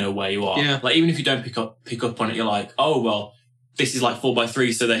narratively know where you are. Yeah. Even if you don't pick up on it, you're like, oh, well, this is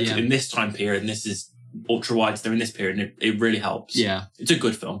 4:3, so they're in this time period and this is ultra wides during this period, and it really helps. Yeah. It's a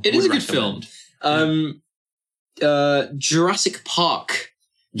good film. It is a good film. Jurassic Park.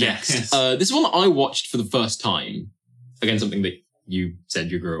 Yes. This is one that I watched for the first time. Again, something that you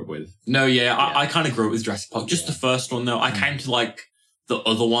said you grew up with. No, I kind of grew up with Jurassic Park. Just the first one, though. I came to like the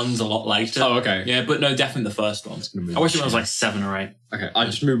other ones a lot later. Oh, okay. Yeah, but no, definitely the first one. I watched it when I was like 7 or 8. Okay, I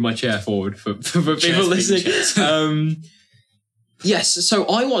just moved my chair forward for people listening. Yes, so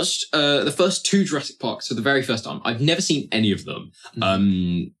I watched the first 2 Jurassic Parks for the very first time. I've never seen any of them.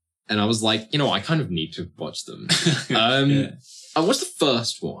 And I was like, I kind of need to watch them. I watched the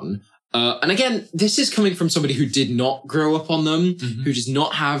first one. And again, this is coming from somebody who did not grow up on them, who does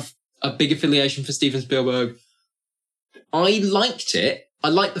not have a big affiliation for Steven Spielberg. I liked it. I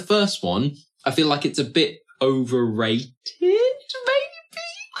liked the first one. I feel like it's a bit overrated, maybe?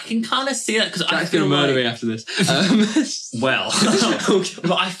 I can kind of see that because Jack's going to murder me after this. Well,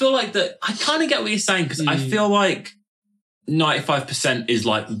 but I feel like that. I kind of get what you're saying because I feel like 95% is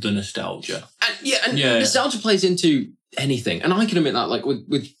like the nostalgia. And nostalgia plays into anything. And I can admit that, like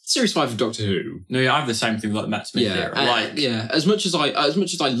with Series 5 of Doctor Who. No, I have the same thing with like Matt Smith era. As much as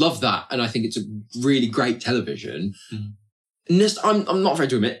I love that, and I think it's a really great television. I'm not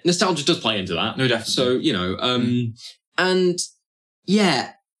afraid to admit, nostalgia does play into that. No, definitely. So, and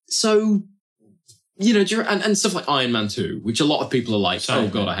yeah, so, and stuff like Iron Man 2, which a lot of people are like, oh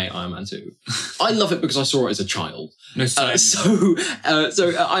God, I hate Iron Man 2. I love it because I saw it as a child. No, so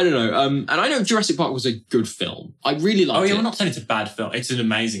I don't know. And I know Jurassic Park was a good film. I really liked it. We're not saying it's a bad film. It's an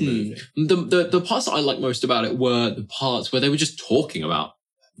amazing movie. The parts that I liked most about it were the parts where they were just talking about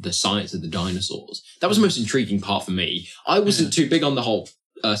the science of the dinosaurs. That was the most intriguing part for me. I wasn't too big on the whole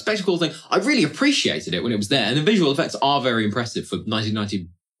spectacle thing. I really appreciated it when it was there. And the visual effects are very impressive for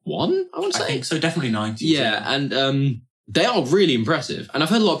 1991, I would say. I think so, definitely 90s. Yeah, and they are really impressive. And I've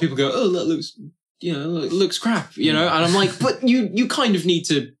heard a lot of people go, oh, that looks crap, And I'm like, but you kind of need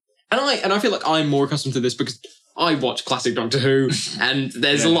to... And I feel like I'm more accustomed to this because I watch classic Doctor Who, and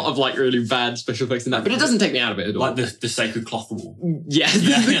there's a lot of like really bad special effects in that, but it doesn't take me out of it at all. Like the sacred cloth wall.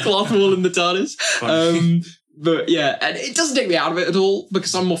 The cloth wall in the TARDIS. But yeah, and it doesn't take me out of it at all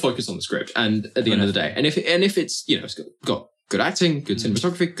because I'm more focused on the script. And at the end of the day, and if it's it's got good acting, good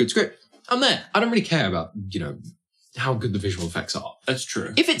cinematography, good script, I'm there. I don't really care about how good the visual effects are. That's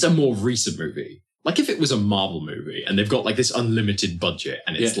true. If it's a more recent movie, like if it was a Marvel movie and they've got like this unlimited budget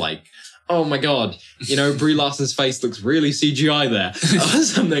and it's like, oh my God, Brie Larson's face looks really CGI there or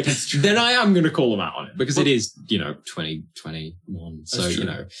something, then I am going to call them out on it because it is, 2021. So,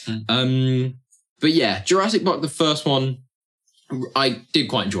 but yeah, Jurassic Park, the first one, I did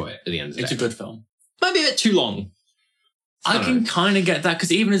quite enjoy it at the end of the day. It's a good film. Maybe a bit too long. I can kind of get that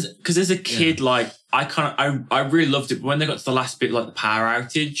because as a kid, like I really loved it. But when they got to the last bit, like the power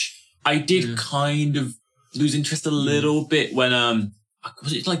outage, I did kind of lose interest a little bit when,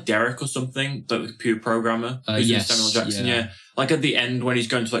 was it like Derek or something? Like the computer programmer? Yes. Samuel Jackson, yeah. Like at the end when he's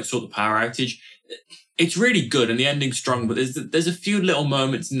going to like sort the power outage. It's really good and the ending's strong, but there's a few little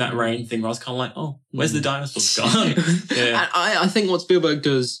moments in that rain thing where I was kind of like, oh, where's the dinosaurs gone? And I think what Spielberg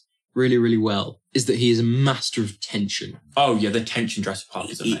does really, really well is that he is a master of tension. Oh yeah, the tension Jurassic Park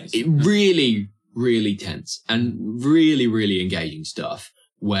is amazing. It really, really tense and really, really engaging stuff.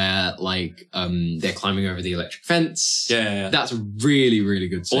 Where like they're climbing over the electric fence. Yeah. That's a really, really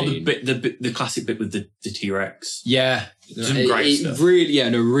good scene. Or the classic bit with the T-Rex. Yeah. Some great stuff.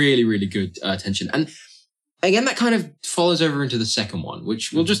 Really, really good tension. And again, that kind of follows over into the second one,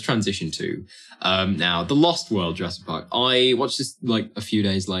 which we'll just transition to. Now, The Lost World, Jurassic Park. I watched this like a few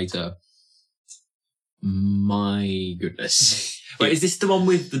days later. My goodness. Wait, is this the one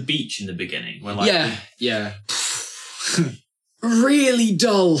with the beach in the beginning? Where, like, yeah. Really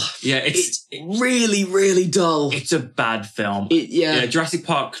dull. Yeah, it's really, really dull. It's a bad film. Jurassic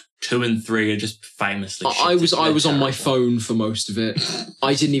Park 2 and 3 are just famously I was on my phone for most of it.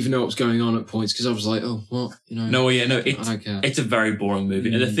 I didn't even know what was going on at points because I was like, oh, what? I don't care. It's a very boring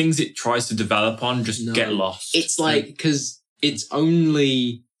movie. And the things it tries to develop on just get lost. It's like, because it's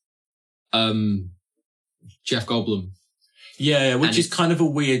only Jeff Goldblum. Yeah, which is kind of a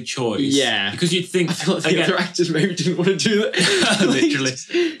weird choice. Yeah. Because you'd think... I feel like the other actors maybe didn't want to do that.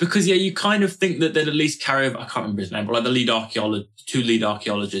 Literally. Because, you kind of think that they'd at least carry over... I can't remember his name, but like the two lead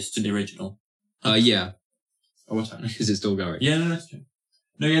archaeologists in the original. Yeah. Oh, what's happening? Is it still going? Yeah, no, that's true.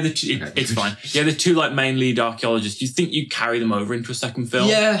 No, yeah, it's fine. Yeah, the two like main lead archaeologists, you think you'd carry them over into a second film?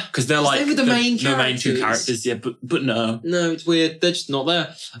 Yeah. Because they're like... They were the main two characters, yeah, but no. No, it's weird. They're just not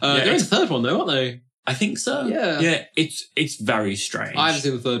there. They're in the third one though, aren't they? I think so. Yeah. Yeah, it's very strange. I haven't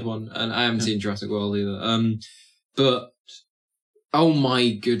seen the third one, and I haven't seen Jurassic World either. But Oh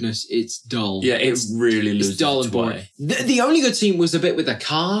my goodness, it's dull. Yeah, it really loses. It's dull and boring. The only good scene was the bit with the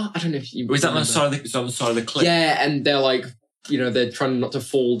car. I don't know if you. Was that on the side of the cliff? Yeah, and they're like, they're trying not to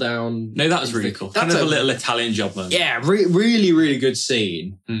fall down. No, that was really cool. That's kind of a little Italian job moment. Yeah, really, really good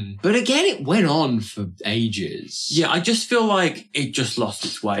scene. But again, it went on for ages. Yeah, I just feel like it just lost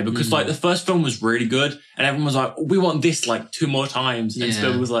its way because like the first film was really good and everyone was like, we want this like 2 more times. And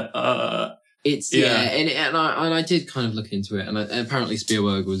Spielberg was like, and I did kind of look into it, and apparently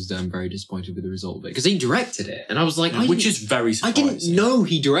Spielberg was very disappointed with the result of it because he directed it, and I was like, which is very surprising. I didn't know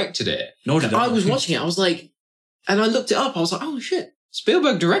he directed it. Nor did I. I was watching it, I was like, and I looked it up, I was like, oh shit,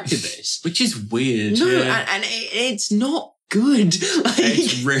 Spielberg directed this, which is weird. No, and it's not good.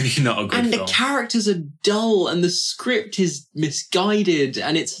 It's really not a good film. And the characters are dull, and the script is misguided,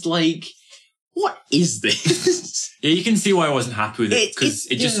 and it's like, what is this? Yeah, you can see why I wasn't happy with it because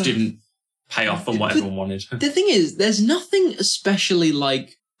it just didn't pay off on what everyone wanted. The thing is, there's nothing especially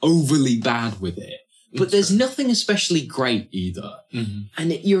like overly bad with it, but there's nothing especially great either.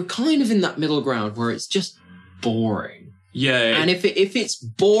 And you're kind of in that middle ground where it's just boring. Yeah. And if it's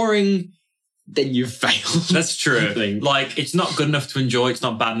boring, then you've failed. That's true. Like, it's not good enough to enjoy. It's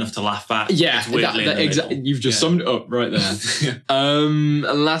not bad enough to laugh at. Yeah, exactly. You've just summed it up right there. And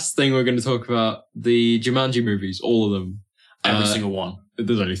last thing we're going to talk about, the Jumanji movies, all of them. Every single one.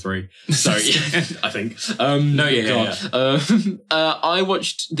 There's only 3. So, I think. I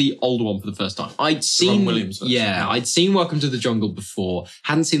watched the old one for the first time. I'd seen... Ron Williams. I'd seen Welcome to the Jungle before.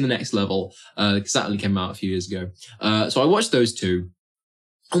 Hadn't seen The Next Level, because that only came out a few years ago. So I watched those 2.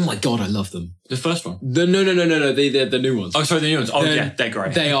 Oh my God, I love them. The first one? No. The new ones. Oh, sorry, the new ones. Oh, they're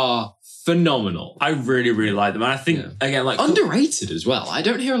great. They are phenomenal. I really, really like them. And I think, again, like... Underrated as well. I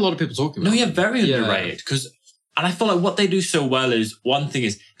don't hear a lot of people talking about them. No, yeah, very underrated. Because... And I feel like what they do so well is, one thing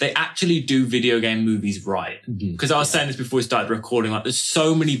is, they actually do video game movies right. Because I was saying this before we started recording, like, there's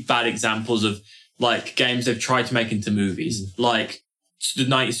so many bad examples of, like, games they've tried to make into movies. Like, the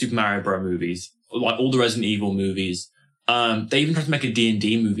 90s Super Mario Bros. Movies. Like, all the Resident Evil movies. They even tried to make a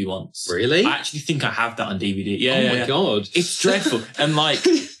D&D movie once. Really? I actually think I have that on DVD. Yeah, oh my God. It's dreadful. And, like...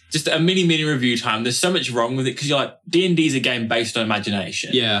 Just a mini review time. There's so much wrong with it because you're like, D&D is a game based on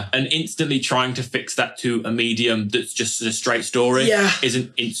imagination. Yeah. And instantly trying to fix that to a medium that's just a straight story is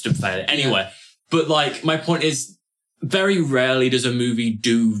an instant failure. Anyway, but like, my point is, very rarely does a movie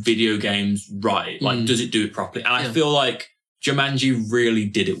do video games right. Like, does it do it properly? And I feel like Jumanji really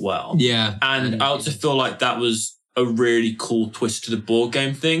did it well. Yeah. And I also feel like that was a really cool twist to the board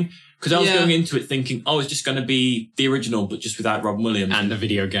game thing. Because I was going into it thinking, it's just going to be the original, but just without Robin Williams. And the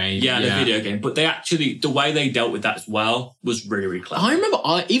video game. Yeah, the video game. But they actually, the way they dealt with that as well was really, really clever. I remember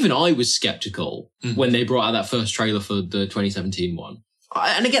I was skeptical when they brought out that first trailer for the 2017 one.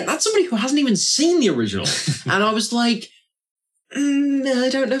 And again, that's somebody who hasn't even seen the original. And I was like, I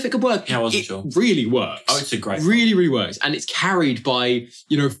don't know if it could work. Yeah, I wasn't sure. It really works. Oh, it's a great Really, really works. And it's carried by,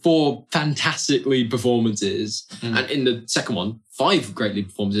 4 fantastic lead performances. And in the second one, 5 great lead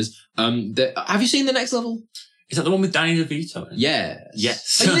performances. Have you seen The Next Level? Is that the one with Danny DeVito?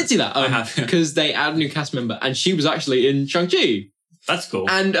 Yes. Oh, you did see that? I have. Because they add a new cast member and she was actually in Shang-Chi. That's cool.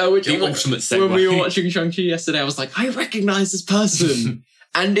 And the ultimate segue. When we were watching Shang-Chi yesterday, I was like, I recognize this person.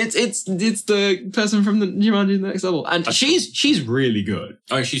 And it's the person from the Jumanji: The Next Level. And she's really good.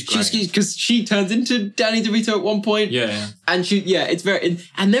 Oh, she's great. Because she turns into Danny DeVito at one point. Yeah. And it's very...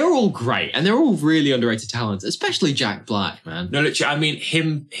 And they're all great. And they're all really underrated talents, especially Jack Black, man. No, literally, I mean,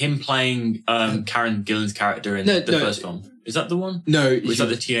 him playing Karen Gillan's character in the first film. Is that the one? No. Is that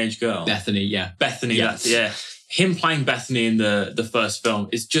the teenage girl? Bethany, yeah. Bethany, yeah. Him playing Bethany in the first film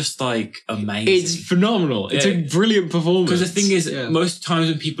is just like amazing. It's phenomenal. It's a brilliant performance. Because the thing is, most times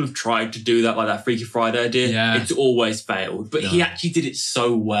when people have tried to do that, like that Freaky Friday idea, it's always failed. But he actually did it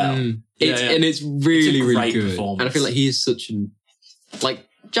so well. And it's really, really good. Performance. And I feel like he is such an... Like,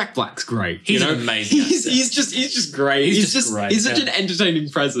 Jack Black's great. He's an amazing actor. He's just great. He's just great. He's such an entertaining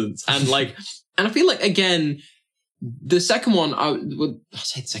presence. And like... And I feel like, again... The second one,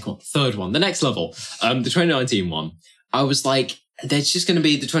 third one, The Next Level, the 2019 one, I was like, there's just going to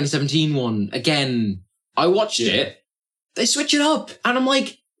be the 2017 one again. I watched it. They switch it up. And I'm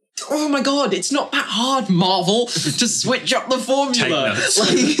like, oh my God, it's not that hard, Marvel, to switch up the formula. I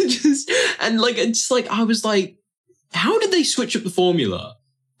was like, how did they switch up the formula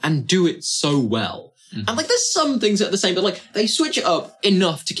and do it so well? And like, there's some things that are the same, but like, they switch it up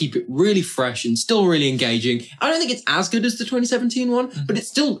enough to keep it really fresh and still really engaging. I don't think it's as good as the 2017 one, but it's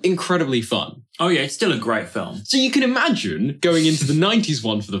still incredibly fun. Oh yeah, it's still a great film. So you can imagine going into the 90s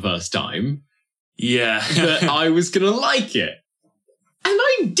one for the first time. Yeah. That I was going to like it. And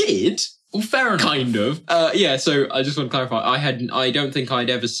I did. Well, fair enough. Kind of. Yeah, so I just want to clarify. I don't think I'd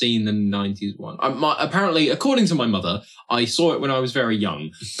ever seen the 90s one. Apparently, according to my mother, I saw it when I was very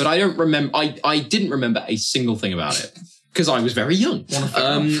young, but I don't remember, I didn't remember a single thing about it because I was very young.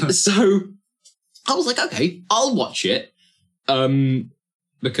 So I was like, okay, I'll watch it.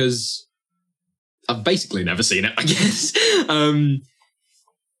 Because I've basically never seen it, I guess.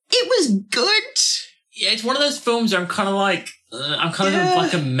 It was good. Yeah, it's one of those films where I'm kind of like,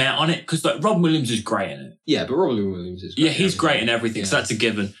 like a meh on it, because like Rob Williams is great in it. Yeah, but Rob Williams is great. Yeah, he's great in everything, so that's a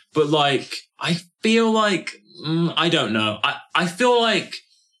given. But like, I feel like, I don't know. I feel like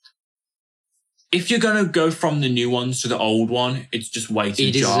if you're going to go from the new ones to the old one, it's just way too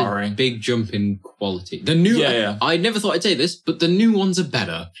jarring. It is a big jump in quality. The new, I never thought I'd say this, but the new ones are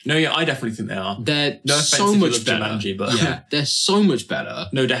better. No, yeah, I definitely think they are. They're so much better. Jumanji, but yeah, they're so much better.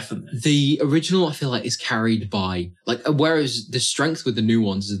 No, definitely. The original, I feel like, is carried by, like, whereas the strength with the new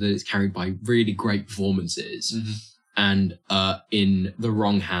ones is that it's carried by really great performances. Mm-hmm. And in the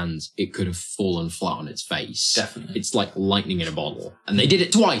wrong hands, it could have fallen flat on its face. Definitely. It's like lightning in a bottle. And they did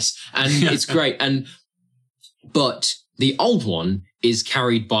it twice. And it's great. But the old one is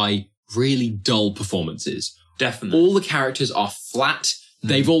carried by really dull performances. Definitely. All the characters are flat.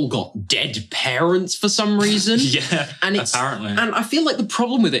 They've all got dead parents for some reason. Yeah, and apparently. And I feel like the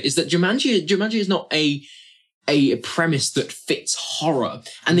problem with it is that Jumanji is not a premise that fits horror.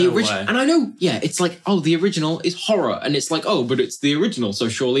 And the original, and I know, it's like, oh, the original is horror. And it's like, oh, but it's the original, so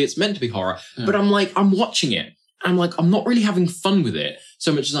surely it's meant to be horror. Yeah. But I'm like, I'm watching it. I'm like, I'm not really having fun with it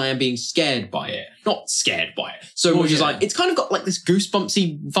so much as I am being scared by it. Not scared by it. So much as like, it's kind of got like this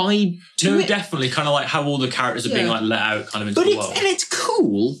goosebumpsy vibe to it. Definitely. Kind of like how all the characters are being like let out kind of into the world. And it's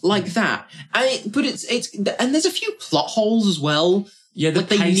cool like that. But and there's a few plot holes as well. Yeah,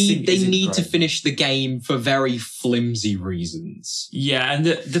 they need to finish the game for very flimsy reasons. Yeah, and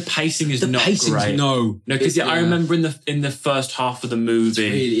the pacing is not great. No, because I remember in the first half of the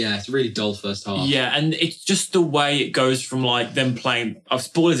movie, it's a really dull first half. Yeah, and it's just the way it goes from like them playing.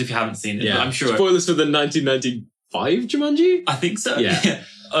 Spoilers if you haven't seen it, but I'm sure spoilers for the 1995 Jumanji. I think so. Yeah,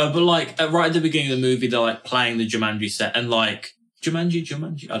 but like right at the beginning of the movie, they're like playing the Jumanji set, and like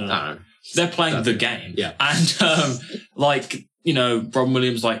Jumanji. I don't know. They're playing the game. Yeah, and like. You know, Robin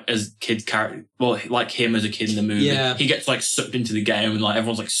Williams, like, as kid character, well, like him as a kid in the movie, he gets, like, sucked into the game and, like,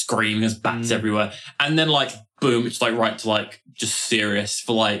 everyone's, like, screaming, there's bats everywhere. And then, like, boom, it's, like, right to, like, just serious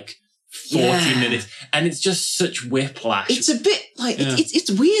for, like, 40 minutes. And it's just such whiplash. It's a bit, like,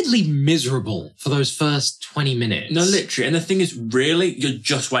 it's weirdly miserable for those first 20 minutes. No, literally. And the thing is, really, you're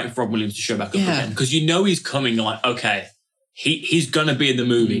just waiting for Robin Williams to show back up again. Because you know he's coming, you're like, okay. He's going to be in the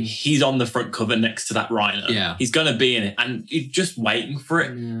movie. He's on the front cover next to that rhino. Yeah. He's going to be in it. And you're just waiting for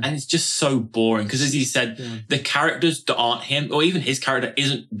it. Yeah. And it's just so boring. Because as he said, the characters that aren't him, or even his character,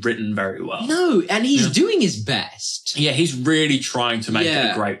 isn't written very well. No, and he's doing his best. Yeah, he's really trying to make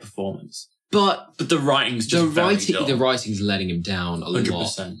it a great performance. But the writing's just the writing's letting him down a 100%.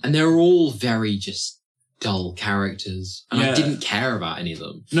 Lot. And they're all very just dull characters. And I didn't care about any of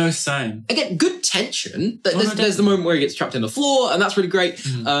them. No, same. Again, good tension. There's the moment where he gets trapped in the floor, and that's really great.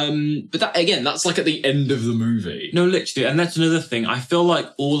 But that, again, that's like at the end of the movie. No, literally. And that's another thing. I feel like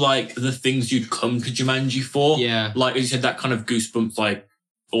all like the things you'd come to Jumanji for. Yeah. Like as you said, that kind of goosebumps, like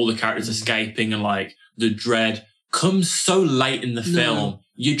all the characters escaping and like the dread comes so late in the film.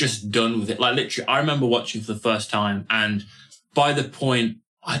 You're just done with it. Like literally, I remember watching for the first time, and by the point,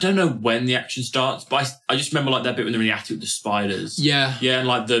 I don't know when the action starts, but I just remember like that bit when they're in the attic with the spiders. Yeah. Yeah, and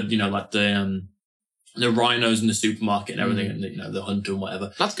like the rhinos in the supermarket and everything, and the hunter and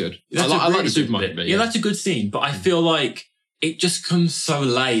whatever. That's good. I like the supermarket bit. Yeah, that's a good scene, but I feel like it just comes so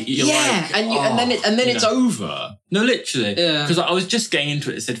late. You're like, and then it's over. No, literally. Yeah. Because I was just getting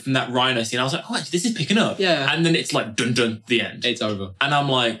into it. It said from that rhino scene, I was like, oh, this is picking up. Yeah. And then it's like dun dun, the end. It's over. And I'm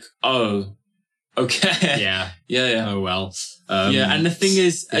like, oh. Okay. Yeah. Oh, well. And the thing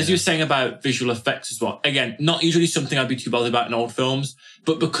is, as you were saying about visual effects as well, again, not usually something I'd be too bothered about in old films,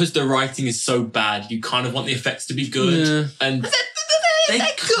 but because the writing is so bad, you kind of want the effects to be good. Yeah. And they're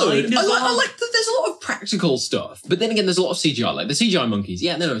good. I like that there's a lot of practical stuff, but then again, there's a lot of CGI. Like the CGI monkeys,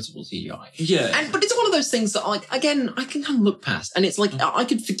 they're noticeable CGI. Yeah. But it's one of those things that, like, again, I can kind of look past, and it's like, I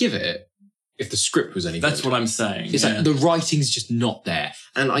could forgive it if the script was any good. That's what I'm saying. It's like the writing's just not there.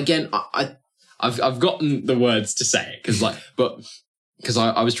 And again, I've gotten the words to say it because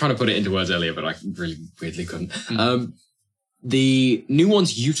I was trying to put it into words earlier, but I really weirdly couldn't. The new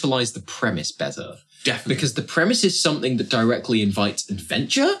ones utilize the premise better. Definitely. Because the premise is something that directly invites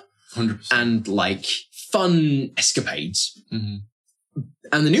adventure 100%. And like fun escapades. Mm-hmm.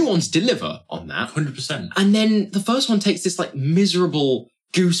 And the new ones deliver on that. 100%. And then the first one takes this like miserable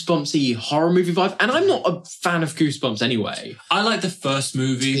goosebumpsy horror movie vibe. And I'm not a fan of Goosebumps anyway. I like the first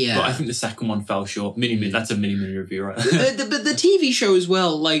movie, but I think the second one fell short. That's a mini review, right? But the TV show as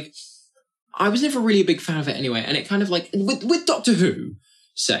well, like, I was never really a big fan of it anyway. And it kind of like, with Doctor Who,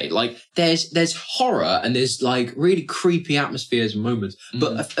 say, like, there's horror and there's like really creepy atmospheres and moments.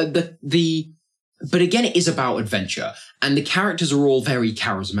 But but again, it is about adventure and the characters are all very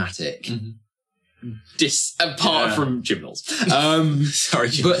charismatic. Apart from Jim Knowles. Sorry,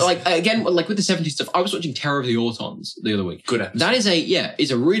 Jim. But like, again, like with the 70s stuff, I was watching Terror of the Autons the other week. Good episode. That is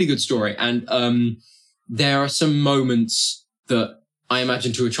it's a really good story. And there are some moments that I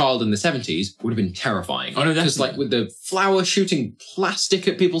imagine to a child in the 70s would have been terrifying. Oh, no, because like with the flower shooting plastic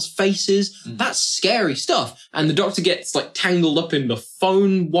at people's faces, that's scary stuff. And the Doctor gets like tangled up in the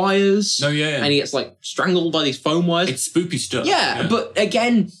phone wires. Oh, yeah. And he gets like strangled by these phone wires. It's spooky stuff. Yeah, but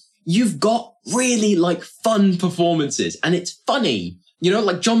again, you've got really like fun performances and it's funny. You know,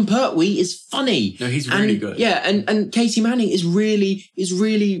 like John Pertwee is funny. No, he's really good. Yeah, and Katie Manning is really,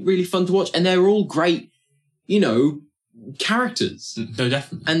 really fun to watch. And they're all great, you know, characters. No,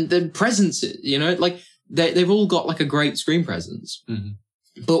 definitely. And the presences, you know, like they've all got like a great screen presence.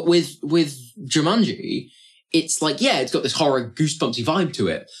 But with Jumanji, it's like, it's got this horror goosebumpsy vibe to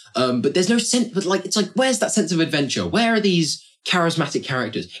it. But there's no sense, but like, it's like, where's that sense of adventure? Where are these charismatic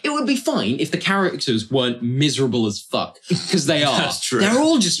characters? It would be fine if the characters weren't miserable as fuck, because they are. That's true. They're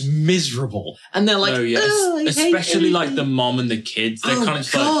all just miserable. And they're like, especially like the mom and the kids. They're kind of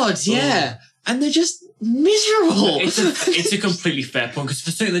just like, and they're just miserable. It's a completely fair point, because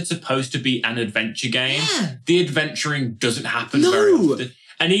for something that's supposed to be an adventure game, the adventuring doesn't happen very often.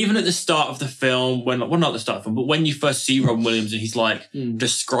 And even at the start of the film, not the start of the film, but when you first see Robin Williams and he's like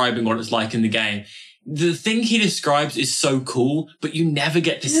describing what it's like in the game, the thing he describes is so cool, but you never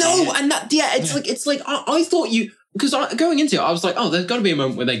get to see it. No, and it's like I thought you, because going into it, I was like, there's got to be a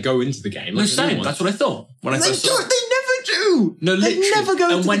moment where they go into the game. Like, that's what I thought when I first saw it. They never do. No, literally. They never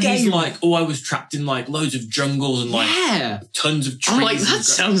go into the game. And when he's like, I was trapped in like loads of jungles and like tons of trees. I'm like, that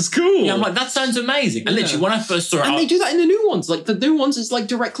sounds cool. Yeah, I'm like, that sounds amazing. And literally, when I first saw it, and they do that in the new ones. Like the new ones, it's like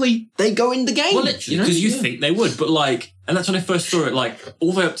directly they go in the game. Well, literally, because you think they would, but like, and that's when I first saw it. Like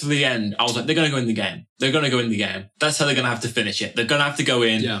all the way up to the end, I was like, they're gonna go in the game. They're gonna go in the game. That's how they're gonna have to finish it. They're gonna have to go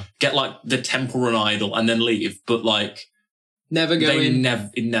in, get like the Temple Run idol, and then leave. But like, never go in.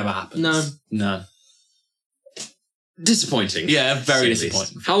 It never happens. No. Disappointing. Yeah, very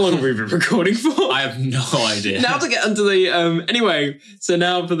disappointing. How long have we been recording for? I have no idea. Now to get onto the anyway, so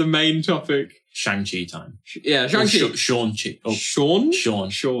now for the main topic. Shang-Chi time. Yeah, Shang-Chi. Shawn-Chi. Oh, Sean?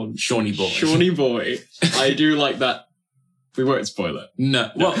 Shawny boy. Shawny boy. I do like that. We won't spoil it.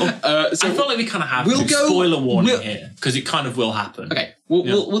 No. Well, so I feel like we kind of have spoiler warning here, because it kind of will happen. Okay,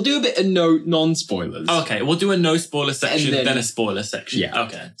 we'll do a bit of non-spoilers. Okay, we'll do a no-spoiler section, then a spoiler section. Yeah.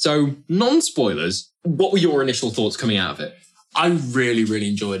 Okay. So, non-spoilers, what were your initial thoughts coming out of it? I really, really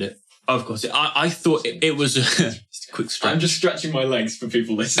enjoyed it. Of course. I thought it was just a quick stretch. I'm just stretching my legs for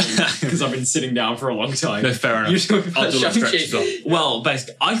people listening, because I've been sitting down for a long time. No, fair enough. I'll do that stretch as well. Well,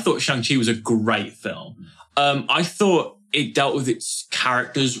 basically, I thought Shang-Chi was a great film. I thought it dealt with its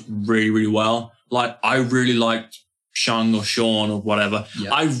characters really, really well. Like, I really liked Shang or Sean or whatever.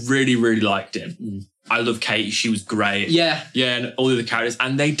 Yeah. I really, really liked him. I love Kate. She was great. Yeah. Yeah, and all the other characters.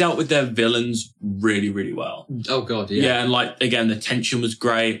 And they dealt with their villains really, really well. Oh, God, yeah. Yeah, and like, again, the tension was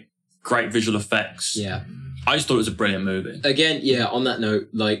great. Great visual effects. Yeah. I just thought it was a brilliant movie. Again, on that note,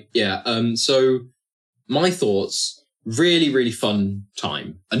 so my thoughts, really, really fun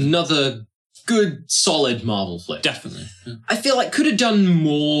time. Another good, solid Marvel flick. Definitely. Yeah. I feel like could have done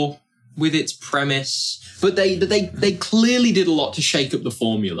more with its premise, but they clearly did a lot to shake up the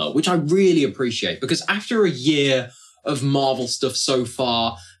formula, which I really appreciate, because after a year of Marvel stuff so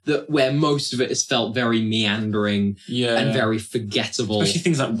far, where most of it has felt very meandering and very forgettable. Especially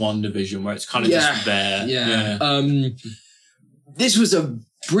things like WandaVision, where it's kind of just there. Yeah. This was a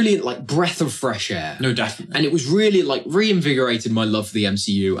brilliant, breath of fresh air. No, definitely. And it was really, reinvigorated my love for the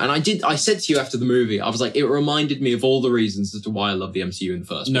MCU. And I said to you after the movie, I was like, it reminded me of all the reasons as to why I love the MCU in the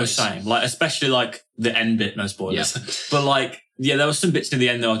first place. No, same. Especially, the end bit, no spoilers. Yeah. But, there were some bits near the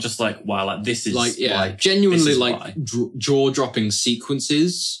end that I was just like, wow, this is... genuinely, jaw-dropping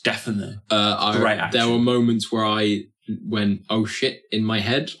sequences. Definitely. Great action. There were moments where I went, oh shit, in my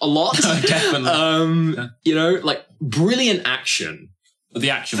head a lot. Definitely. Brilliant action.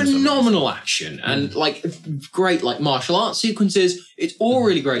 The action was phenomenal action. And great martial arts sequences. It's all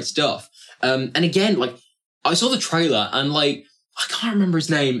really great stuff. And again, I saw the trailer and I can't remember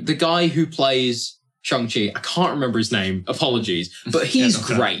his name. The guy who plays Shang-Chi, I can't remember his name. Apologies. But he's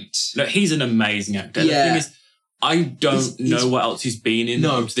great. No, he's an amazing actor. Yeah. The thing is, I don't know what else he's been in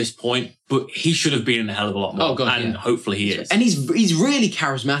up to this point, but he should have been in a hell of a lot more. Oh God, and hopefully he is. And he's really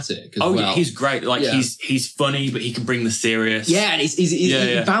charismatic as well. Yeah, he's great. Like he's funny, but he can bring the serious. Yeah, and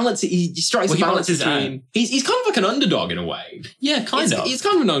he balances. He strikes a balance between. He's kind of like an underdog in a way. Yeah, kind of. He's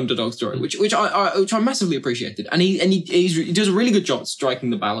kind of an underdog story, which I massively appreciated, and he does a really good job at striking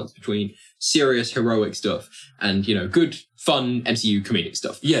the balance between serious heroic stuff and good fun MCU comedic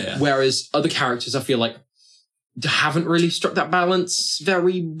stuff. Yeah. Whereas other characters, I feel like, haven't really struck that balance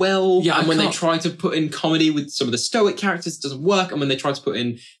very well. Yeah, and when they try to put in comedy with some of the stoic characters, it doesn't work. And when they try to put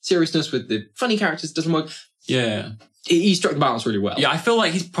in seriousness with the funny characters, it doesn't work. Yeah. He struck the balance really well. Yeah, I feel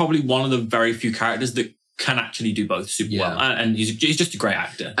like he's probably one of the very few characters that can actually do both super well. And he's just a great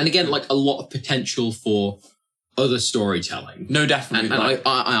actor. And again, like a lot of potential for other storytelling. No, definitely. And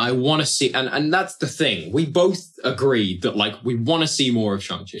I want to see, and that's the thing. We both agree that like we want to see more of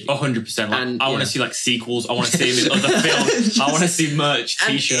Shang-Chi. 100%. Like, I want to see like sequels. I want to see him in other films. I want to see merch,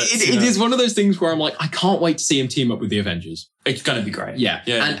 t-shirts. It is one of those things where I'm like, I can't wait to see him team up with the Avengers. It's going to be great. Yeah.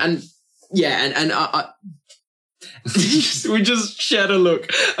 And we just shared a look.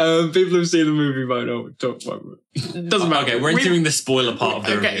 People who've seen the movie might know what we're talking about. It doesn't matter. Okay, we're entering the spoiler part of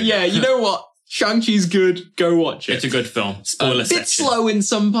the review. Yeah, you know what? Shang-Chi's good. Go watch it. It's a good film. Spoiler section. A bit slow in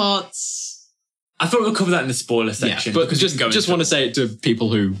some parts. I thought we'll cover that in the spoiler section. Yeah, but just want to say it to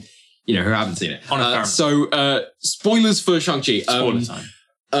people who haven't seen it. So, spoilers for Shang-Chi. Spoiler time.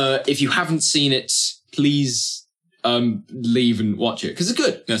 If you haven't seen it, please leave and watch it because it's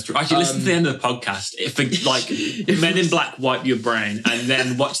good. That's true. Actually, listen to the end of the podcast. If Men in Black wipe your brain and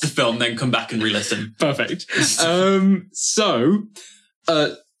then watch the film, then come back and re-listen. Perfect.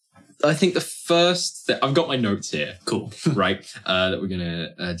 I think the first thing, I've got my notes here. Cool. Right. That we're going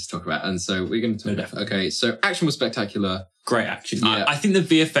to just talk about. And so we're going to talk about, okay, so action was spectacular. Great action. Yeah. I think the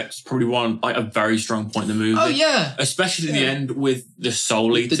VFX was probably a very strong point in the movie. Oh, yeah. Especially at the end with the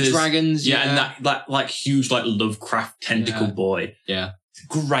soul eaters. The dragons. Yeah. And that like huge like Lovecraft tentacle boy. Yeah.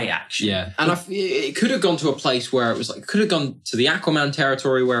 Great action. Yeah. And it could have gone to a place where it was like, could have gone to the Aquaman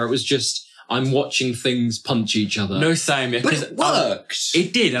territory where it was just, I'm watching things punch each other. No, same. Yeah, but it works.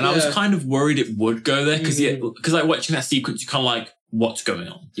 It did. And I was kind of worried it would go there because like watching that sequence, you're kind of like, what's going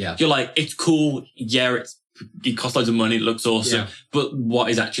on? Yeah. You're like, it's cool. Yeah, it costs loads of money. It looks awesome. Yeah. But what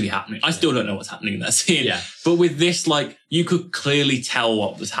is actually happening? I still don't know what's happening in that scene. Yeah. But with this, like, you could clearly tell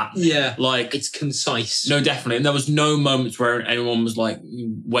what was happening. Yeah. Like, it's concise. No, definitely. And there was no moments where anyone was like,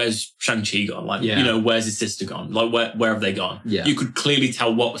 where's Shang-Chi gone? Like, where's his sister gone? Like, where have they gone? Yeah. You could clearly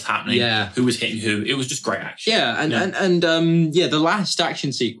tell what was happening. Yeah. Who was hitting who. It was just great action. Yeah. And the last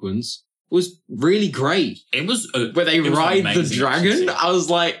action sequence was really great. It was where they ride the dragon. I was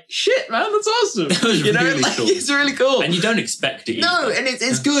like, shit, man, that's awesome. It was really cool. It's really cool. And you don't expect it either. No, and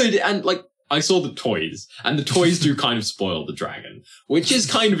it's good. And like, I saw the toys, and the toys do kind of spoil the dragon, which is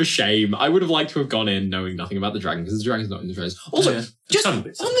kind of a shame. I would have liked to have gone in knowing nothing about the dragon, because the dragon's not in the trailers. Also, just on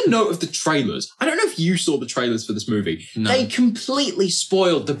the note of the trailers, I don't know if you saw the trailers for this movie. No. They completely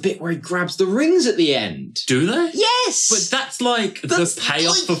spoiled the bit where he grabs the rings at the end. Do they? Yes! But that's like the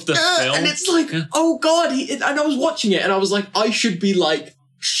payoff of the film. And it's like, oh God, and I was watching it, and I was like, I should be like,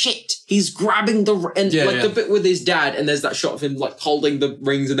 shit, he's grabbing the bit with his dad, and there's that shot of him like holding the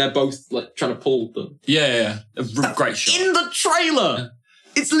rings, and they're both like trying to pull them. A great shot in the trailer.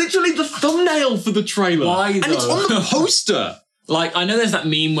 It's literally the thumbnail for the trailer. Why though? And it's on the poster. Like, I know there's that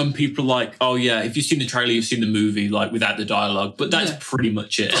meme when people are like, oh yeah, if you've seen the trailer, you've seen the movie, like without the dialogue, but that's pretty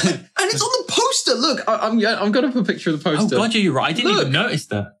much it. And it's on the poster. Look, I'm going to put a picture of the poster. Oh God, you're right. I didn't even notice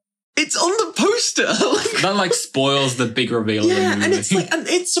that. It's on the poster. That like spoils the big reveal of the movie. And it's like, and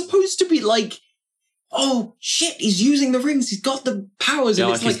it's supposed to be like, oh shit, he's using the rings. He's got the powers. Yeah,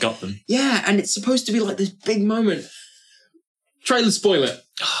 and it's like he's got them. Yeah, and it's supposed to be like this big moment. Trailer spoil it.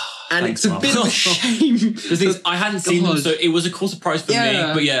 And Thanks, it's a bit of a shame. I hadn't seen them, so it was a cool surprise for me.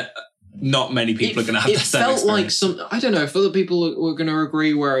 But not many people are going to have that same experience. It felt like I don't know if other people were going to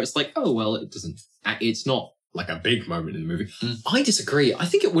agree where it's like, oh, well, it's not like a big moment in the movie. I disagree. I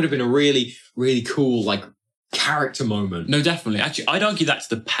think it would have been a really, really cool, like, character moment. No, definitely. Actually, I'd argue that's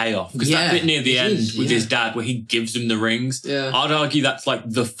the payoff. Because that bit near the end with his dad where he gives him the rings, I'd argue that's like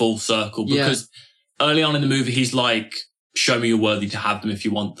the full circle. Because early on in the movie, he's like, show me you're worthy to have them if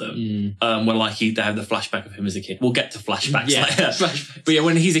you want them. When like they have the flashback of him as a kid. We'll get to flashbacks later. But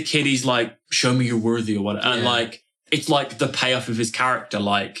when he's a kid, he's like, show me you're worthy or whatever. And like, it's like the payoff of his character.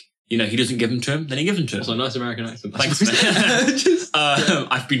 Like, he doesn't give them to him, then he gives them to him. It's a nice American accent. Thanks, man.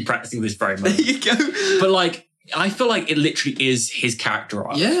 I've been practicing this very much. There you go. But like, I feel like it literally is his character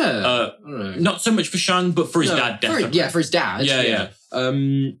arc. Yeah. Not so much for Shang, but for his dad, definitely. For his dad. Yeah.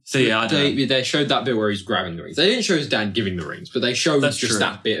 So yeah, they showed that bit where he's grabbing the rings. They didn't show his dad giving the rings, but they showed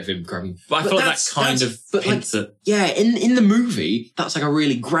that bit of him grabbing. But I feel like that kind of hints at... Yeah, in the movie, that's like a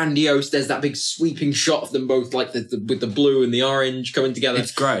really grandiose, there's that big sweeping shot of them both like with the blue and the orange coming together.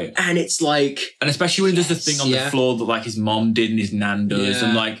 It's great. And it's like... And especially when he does the thing on the floor that like his mom did and his nan does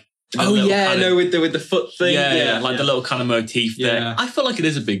and like... with the foot thing. The little kind of motif there. I feel like it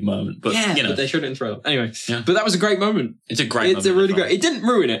is a big moment, but you know. But they showed it in the trailer. Anyway, but that was a great moment. It's a great moment. It's a really great... It didn't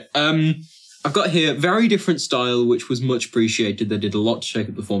ruin it. I've got here, very different style, which was much appreciated. They did a lot to shake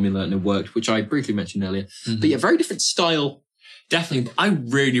up the formula and it worked, which I briefly mentioned earlier. But yeah, very different style. Definitely. I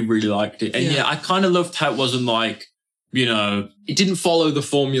really, really liked it. And I kind of loved how it wasn't like, you know... It didn't follow the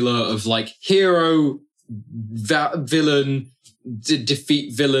formula of like hero, villain...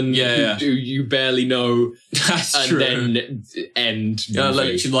 defeat villain who you barely know. That's true. And then end.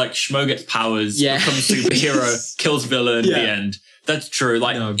 Like Schmo gets powers, becomes superhero, kills villain, the end. That's true.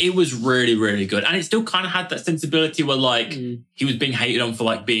 Like it was really, really good. And it still kind of had that sensibility where like he was being hated on for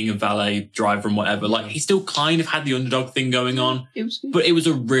like being a valet driver and whatever. Like he still kind of had the underdog thing going on. But it was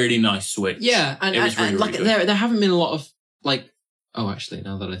a really nice switch. Yeah. And, it was really, like really good. there haven't been a lot of like... Oh, actually,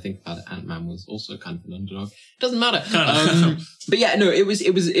 now that I think about it, Ant-Man was also kind of an underdog. Doesn't matter. But yeah, no, it was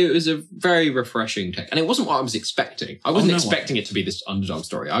a very refreshing take, and it wasn't what I was expecting. I wasn't expecting it to be this underdog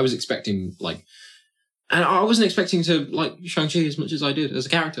story. I was expecting and I wasn't expecting to like Shang-Chi as much as I did as a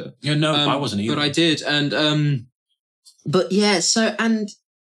character. Yeah, no, I wasn't either. But I did, and but yeah, so and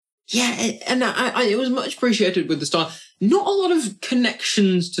yeah, it was much appreciated with the style. Not a lot of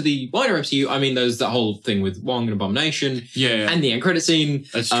connections to the wider MCU. I mean, there's that whole thing with Wong and Abomination. And the end credit scene.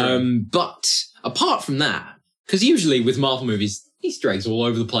 That's true. But apart from that, because usually with Marvel movies, Easter eggs all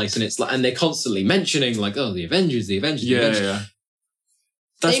over the place, and it's like, and they're constantly mentioning like, oh, the Avengers. Yeah.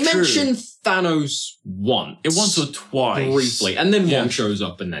 They mention Thanos once. Once or twice. Briefly. And then Wong shows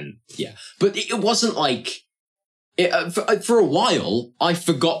up and then, But it wasn't like... for a while, I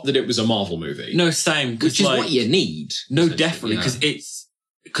forgot that it was a Marvel movie. No, same. Which is what you need. No, definitely.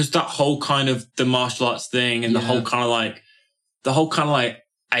 Because that whole kind of the martial arts thing and the whole kind of like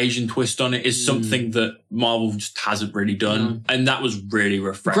Asian twist on it is something that Marvel just hasn't really done. And that was really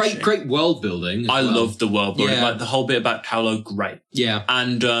refreshing. Great world building. I love the world building. Like the whole bit about Taolo, great. Yeah.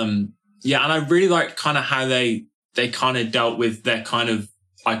 And and I really liked kind of how they kind of dealt with their kind of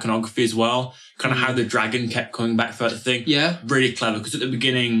iconography as well. Kind of how the dragon kept coming back throughout the thing. Yeah. Really clever. Because at the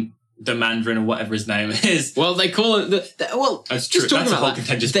beginning, the Mandarin or whatever his name is. Well, they call it that's true. That's a whole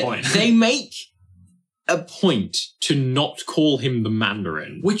contentious point. They make a point to not call him the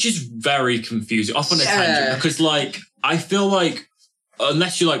Mandarin. Which is very confusing. Off on a tangent. Because like, I feel like,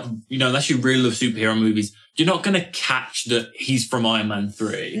 unless you really love superhero movies, you're not going to catch that he's from Iron Man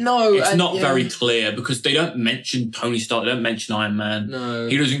 3. No. It's not very clear because they don't mention Tony Stark. They don't mention Iron Man. No.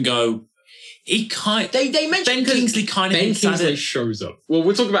 He doesn't go... They mention Ben Kingsley kind of... Ben Kingsley shows up. Well,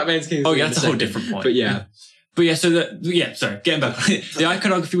 we'll talk about Ben Kingsley. Oh, yeah, that's a whole different point. But yeah. Sorry, getting back. The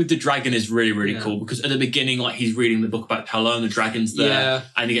iconography with the dragon is really, really cool because at the beginning, like, he's reading the book about Taolo and the dragon's there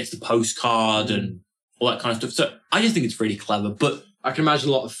and he gets the postcard and all that kind of stuff. So I just think it's really clever, but... I can imagine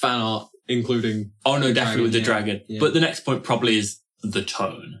a lot of fan art, including... Oh, no, definitely with the dragon. Yeah. But the next point probably is the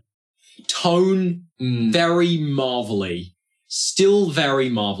tone. Very Marvel-y. Still very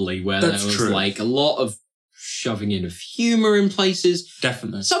Marvel-y, where there was like a lot of shoving in of humour in places.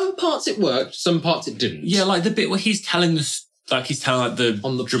 Definitely. Some parts it worked, some parts it didn't. Yeah, like the bit where he's telling the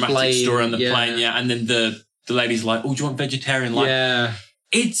on the dramatic plane, story on the plane, and then the lady's like, "Oh, do you want vegetarian?" Like,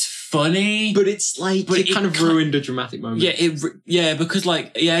 it's funny, but it's like it kind of ruined a dramatic moment. Because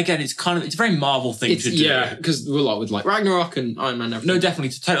again, it's a very Marvel thing to do. Yeah, because we're like with like Ragnarok and Iron Man. And everything. No, definitely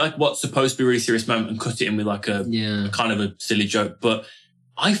to take like what's supposed to be a really serious moment and cut it in with like a kind of a silly joke, but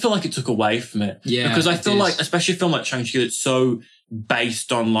I feel like it took away from it. Yeah, because I feel like, especially a film like Shang-Chi, that's so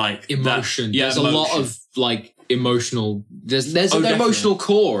based on like emotion. There's a lot of like emotional. There's an emotional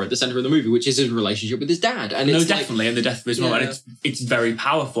core at the center of the movie, which is his relationship with his dad. And it's definitely, and the death of his mom, and it's very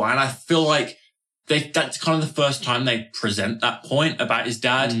powerful. And I feel like that's kind of the first time they present that point about his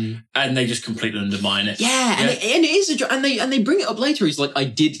dad, and they just completely undermine it. Yeah, and it is and they bring it up later. He's like, I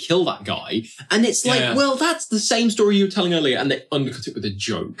did kill that guy, and it's like, well, that's the same story you were telling earlier, and they undercut it with a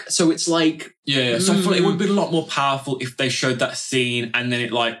joke. So it's like, so I feel like it would have been a lot more powerful if they showed that scene and then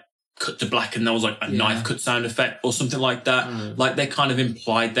it like cut to black and there was like a knife cut sound effect or something like that. Like they kind of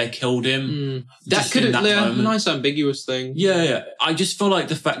implied they killed him. That could have been a nice ambiguous thing. Yeah. I just feel like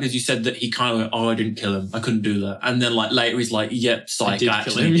the fact as you said that he kind of went, I didn't kill him. I couldn't do that. And then like later he's like, yep, psych,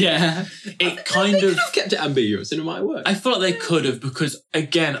 actually. Yeah. It kind of... They could have kept it ambiguous and it might have worked. I feel like they could have because,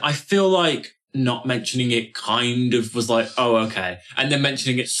 again, I feel like not mentioning it kind of was like, oh, okay. And then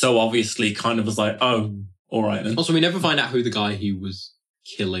mentioning it so obviously kind of was like, oh, all right then. Also, we never find out who the guy he was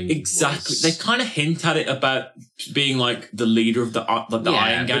killing exactly was. They kind of hint at it about being like the leader of the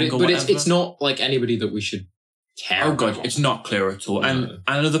Iron Gang or whatever. But it's not like anybody that we should care about. God, it's not clear at all. No. And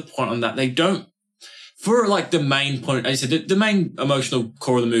another point on that, they don't, for like the main point, as I said, the main emotional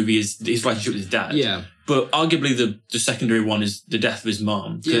core of the movie is his relationship with his dad. Yeah. But arguably the secondary one is the death of his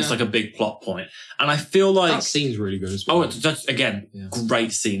mom, because it's like a big plot point. And I feel like... That scene's really good as well. Oh, that's, again,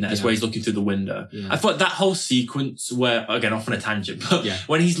 great scene. That is where he's looking through the window. Yeah. I thought that whole sequence where, again, off on a tangent, but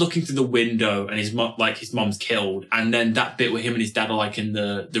when he's looking through the window and his mom's killed, and then that bit where him and his dad are like in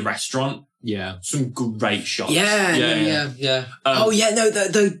the restaurant. Yeah. Some great shots. Yeah.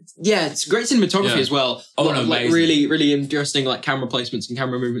 It's great cinematography as well. Oh, no, like really, really interesting like camera placements and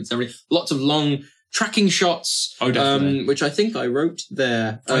camera movements and everything. Lots of long tracking shots, which I think I wrote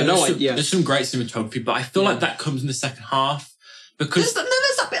there. There's some great cinematography, but I feel like that comes in the second half because there's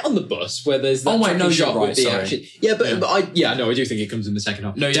that bit on the bus where there's that shot with the action. Yeah, I do think it comes in the second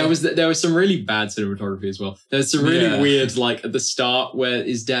half. There was some really bad cinematography as well. There's some really weird like at the start where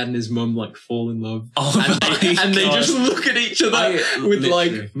his dad and his mum like fall in love, and they just look at each other with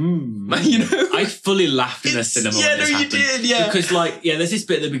like, you know. I fully laughed in the cinema. Yeah, no, you did. Yeah, because like there's this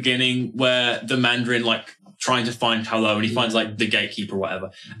bit at the beginning where the Mandarin like trying to find hello and he finds like the gatekeeper or whatever,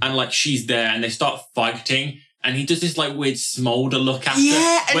 and like she's there and they start fighting. And he does this like weird smolder look at her.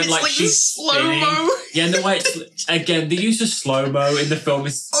 Yeah, and when, it's like she's slow-mo. Yeah, and the way it's, again, the use of slow-mo in the film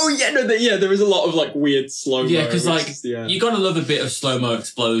is... Oh yeah, there is a lot of like weird slow-mo. Yeah, because like, you gotta love a bit of slow-mo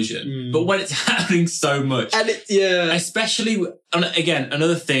explosion. But when it's happening so much... And especially, again,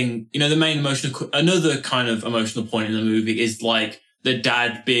 another thing, you know, another kind of emotional point in the movie is like the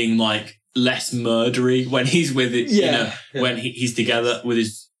dad being like less murdery when he's with it, when he's together with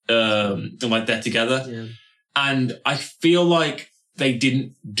his, like they're together. Yeah. And I feel like they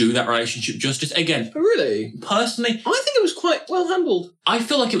didn't do that relationship justice. Again, really? Personally, I think it was quite well handled. I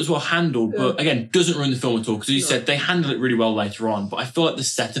feel like it was well handled, but again, doesn't ruin the film at all. Because as you said, they handled it really well later on. But I feel like the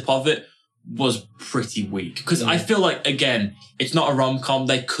setup of it was pretty weak. Because I feel like, again, it's not a rom-com.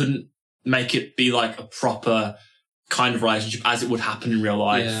 They couldn't make it be like a proper kind of relationship as it would happen in real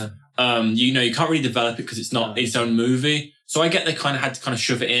life. Yeah. You know, you can't really develop it because it's not its own movie. So I get they kind of had to kind of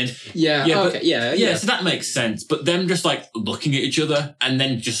shove it in. Yeah. So that makes sense. But them just like looking at each other and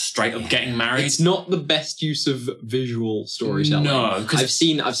then just straight up getting married. It's not the best use of visual storytelling. No, because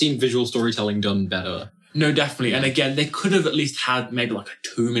I've seen visual storytelling done better. No, definitely. And again, they could have at least had maybe like a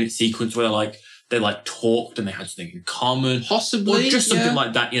 2-minute sequence where they talked and they had something in common. Possibly. Or just something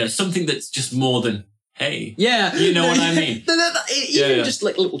like that, you know, something that's just more than, hey. Yeah. You know what I mean? Even just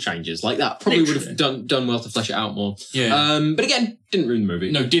like little changes like that probably would have done well to flesh it out more. Yeah. But again, didn't ruin the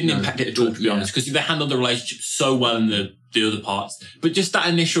movie. No, didn't impact it at all, to be honest, because they handled the relationship so well in the other parts. But just that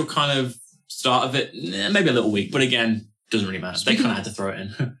initial kind of start of it, maybe a little weak, but again, doesn't really matter. They kind of had to throw it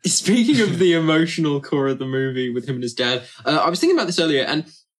in. Speaking of the emotional core of the movie with him and his dad, I was thinking about this earlier, and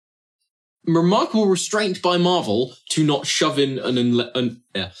remarkable restraint by Marvel to not shove in an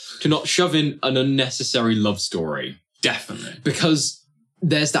unnecessary love story. Definitely. Because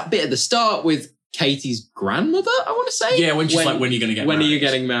there's that bit at the start with Katie's grandmother, I want to say. Yeah, when she's like, when are you going to get married? When are you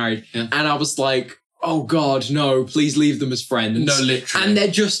getting married? Yeah. And I was like, oh God, no, please leave them as friends. No, literally. And they're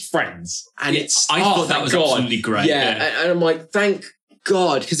just friends. And I thought that was absolutely great. Yeah. And I'm like, thank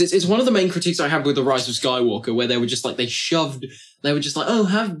God. Because it's one of the main critiques I have with The Rise of Skywalker, where they were just like, they were just like, oh,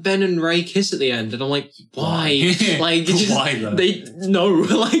 have Ben and Rey kiss at the end. And I'm like, why? Like, why though? No,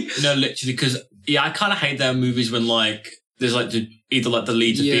 literally, because I kind of hate their movies when like, there's like either like the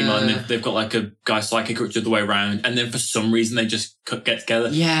lead's a female and they've got like a guy psychic or it's the other way around, and then for some reason they just get together.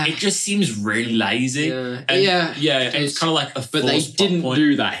 Yeah. It just seems really lazy. Yeah. And it's kind of like a But they didn't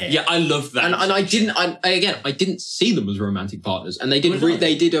do that here. Yeah, I love that. And I didn't see them as romantic partners, and they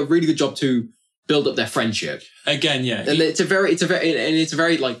did a really good job to build up their friendship. Again, yeah. And it's a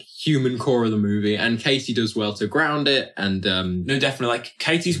very like human core of the movie, and Katie does well to ground it. And no, definitely, like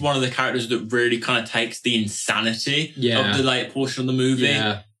Katie's one of the characters that really kind of takes the insanity of the late portion of the movie.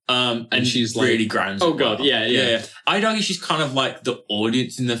 Yeah. And she's really like, grounds. Oh God, yeah. I'd argue she's kind of like the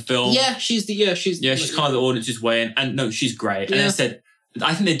audience in the film. Yeah, she's kind of the audience's way in, and no, she's great. Yeah. And I said,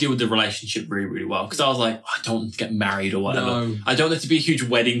 I think they deal with the relationship really, really well. Because I was like, I don't want to get married or whatever. No. I don't want there to be a huge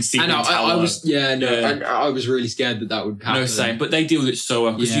wedding scene. I was, I was really scared that would happen. No, same. But they deal with it so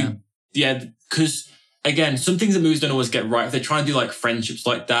well. Because again, some things that movies don't always get right. If they try and do like friendships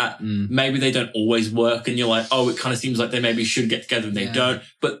like that, maybe they don't always work. And you're like, oh, it kind of seems like they maybe should get together and they don't.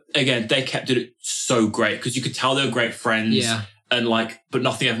 But again, they kept it so great because you could tell they were great friends. Yeah. And but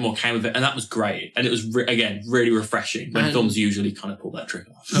nothing ever more came of it. And that was great. And it was, again, really refreshing when films usually kind of pull that trick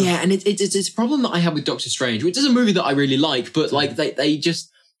off. Yeah, and it's a problem that I have with Doctor Strange, which is a movie that I really like, but like they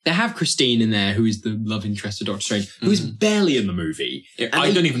have Christine in there, who is the love interest of Doctor Strange, who is barely in the movie. Yeah,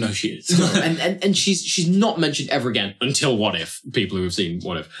 I don't even know who she is. No, and she's not mentioned ever again until What If, people who have seen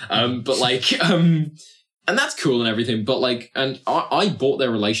What If. And that's cool and everything, but like, and I bought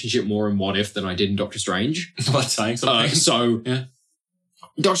their relationship more in What If than I did in Doctor Strange. What's saying something?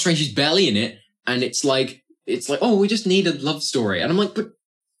 Doctor Strange is barely in it, and it's like, oh, we just need a love story. And I'm like, but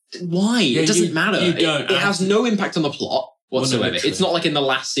why? It doesn't matter. You don't. It has no impact on the plot whatsoever. Well, it's not like in the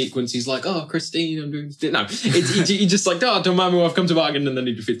last sequence, he's like, oh, Christine, I'm doing this. No, he's just like, oh, Dormammu, I've come to bargain, and then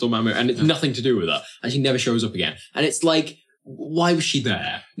he defeats Dormammu, and it's nothing to do with that. And she never shows up again. And it's like, why was she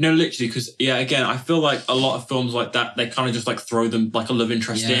there? No, literally, because, again, I feel like a lot of films like that, they kind of just like throw them like a love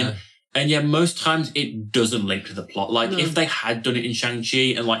interest in. And most times it doesn't link to the plot. Like, if they had done it in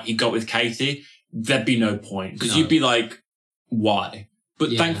Shang-Chi and like he got with Katie, there'd be no point. Because you'd be like, why?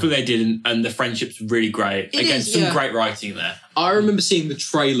 But thankfully they didn't, and the friendship's really great. Some great writing there. I remember seeing the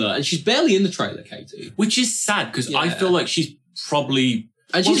trailer, and she's barely in the trailer, Katie. Which is sad, because I feel like she's probably...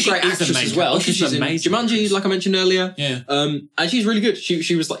 And she's a great actress as well. She's amazing. Jumanji, like I mentioned earlier. Yeah. And she's really good.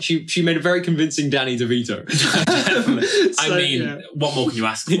 She was like, she made a very convincing Danny DeVito. What more can you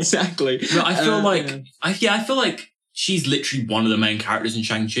ask for? Exactly. But I feel I feel like she's literally one of the main characters in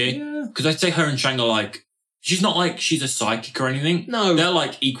Shang-Chi. Yeah. Because I'd say her and Shang are like, she's not like she's a sidekick or anything. No. They're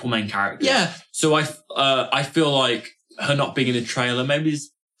like equal main characters. Yeah. So I feel like her not being in the trailer maybe is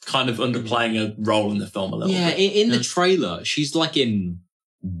kind of underplaying a role in the film a little bit. Yeah, in the trailer, she's like in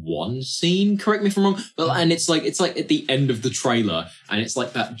one scene, correct me if I'm wrong, but and it's like at the end of the trailer, and it's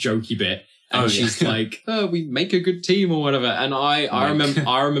like that jokey bit, and she's like, "Oh, we make a good team" or whatever. And I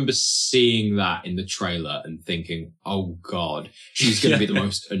remember seeing that in the trailer and thinking, "Oh God, she's going to be the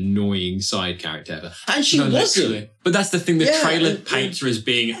most annoying side character ever." And she wasn't. Literally. But that's the thing. The trailer paints her as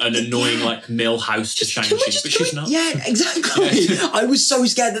being an annoying like Millhouse to Shang-Chi, but she's not. Yeah, exactly. I was so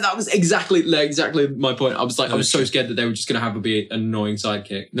scared that was exactly my point. I was like, I was so scared that they were just going to have her be an annoying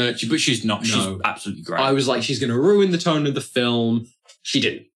sidekick. No, but she's not. She's absolutely great. I was like, she's going to ruin the tone of the film. She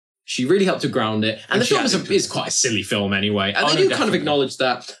didn't. She really helped to ground it. And the film is quite a silly film anyway. And they do kind of acknowledge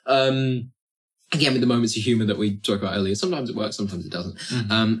that. Again, with the moments of humour that we talked about earlier. Sometimes it works, sometimes it doesn't.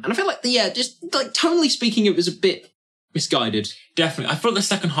 And I feel like, just like tonally speaking, it was a bit misguided. Definitely. I felt the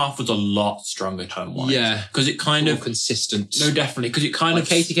second half was a lot stronger tone-wise. Yeah. Because it kind of... consistent. No, definitely. Because it kind of...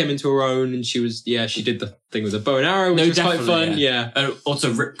 Katie came into her own and she was... Yeah, she did the thing with a bow and arrow, which was quite fun. Yeah. And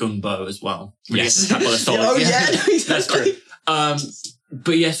also Rip Gun bow as well. Yes. That's true.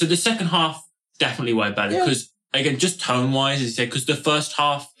 But yeah, so the second half definitely way better. Because, again, just tone-wise, as you said, because the first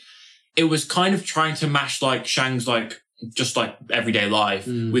half, it was kind of trying to mash like Shang's like just like everyday life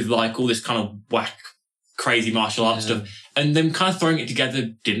with like all this kind of whack, crazy martial arts stuff, and them kind of throwing it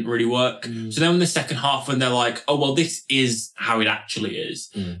together didn't really work. So then in the second half, when they're like, oh well, this is how it actually is,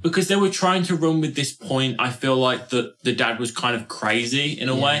 because they were trying to run with this point. I feel like the dad was kind of crazy in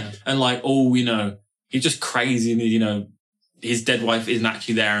a way, and like, oh, he's just crazy, and his dead wife isn't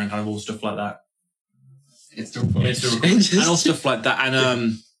actually there, and kind of all stuff like that. It's still fun. And all stuff like that,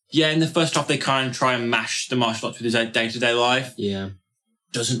 and in the first half, they kind of try and mash the martial arts with his day-to-day life. Yeah.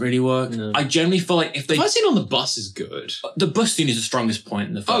 Doesn't really work. No. I generally feel like if they... The fight scene on the bus is good. The bus scene is the strongest point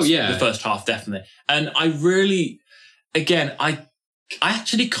in the first half, definitely. And I really... Again, I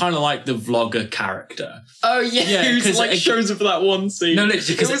actually kind of like the vlogger character. Oh, yeah. Who like shows up for that one scene. No,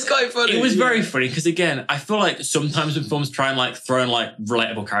 literally. It was quite funny. It was very funny because, again, I feel like sometimes when films try and like throw in like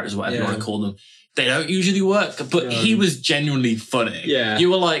relatable characters or whatever you want to call them, they don't usually work, but he was genuinely funny. Yeah. You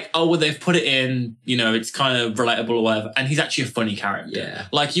were like, oh, well, they've put it in, it's kind of relatable or whatever, and he's actually a funny character. Yeah.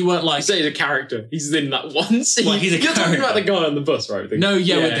 Like, you weren't like... Say he's a character. He's in that one scene. Like, he's a You're talking about the guy on the bus, right? No, with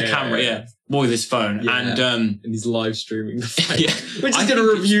the camera, with his phone. Yeah. And he's live streaming the fight. We're just going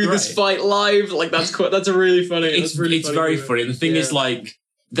to review this fight live. Like, that's a really funny... It's very funny. And the thing is, like,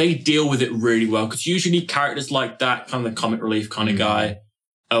 they deal with it really well, because usually characters like that, kind of the comic relief kind of guy,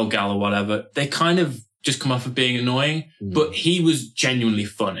 or gal or whatever, they kind of just come off of being annoying, but he was genuinely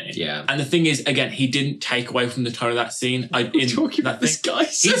funny. Yeah. And the thing is, again, he didn't take away from the tone of that scene. This guy.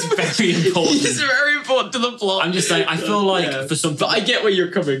 He's very important. He's very important to the plot. I'm just saying, I feel like for something... But I get where you're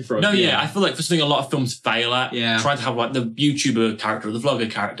coming from. No, I feel like for something a lot of films fail at, trying to have like the YouTuber character or the vlogger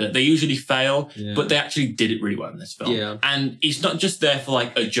character, they usually fail, but they actually did it really well in this film. Yeah. And he's not just there for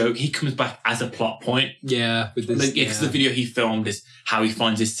like a joke, he comes back as a plot point. Yeah. With this, because the video he filmed is how he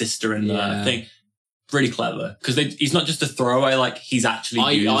finds his sister in the thing. Really clever, because he's not just a throwaway, like he's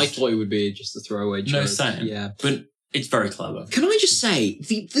actually used. I thought it would be just a throwaway joke. No, same. Yeah. But it's very clever. Can I just say,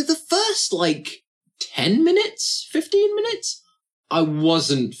 the first, like, 10 minutes, 15 minutes, I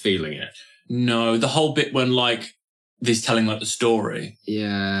wasn't feeling it. No, the whole bit when, like, he's telling, like, the story.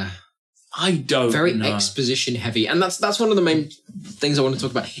 Yeah. I don't Very know. exposition heavy. And that's one of the main things I want to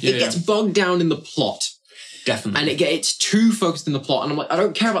talk about. It gets bogged down in the plot. Definitely. And it's too focused in the plot. And I'm like, I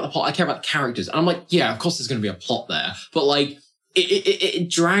don't care about the plot. I care about the characters. And I'm like, yeah, of course there's going to be a plot there. But like,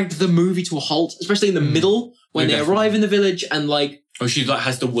 it dragged the movie to a halt, especially in the middle when they arrive in the village and like... Oh, she like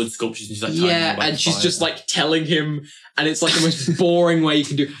has the wood sculptures and she's like... Yeah, and she's just like telling him and it's like the most boring way you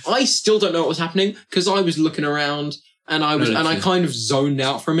can do. I still don't know what was happening because I was looking around and I kind of zoned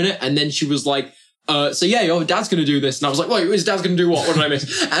out for a minute and then she was like, so yeah, your dad's going to do this. And I was like, wait, his dad's going to do what? What did I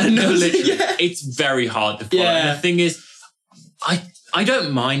miss? And literally, it's very hard to follow. And the thing is, I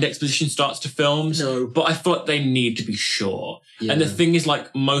don't mind exposition starts to films, but I feel like they need to be sure. Yeah. And the thing is,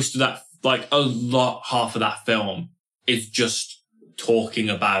 like, most of that, like, half of that film is just talking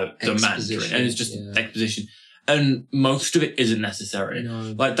about the Mandarin. And it's just exposition. And most of it isn't necessary.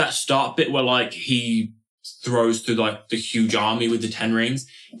 No. Like, that start bit where, like, he throws through like the huge army with the 10 rings.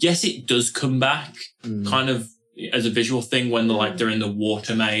 Yes, it does come back kind of as a visual thing when they're in the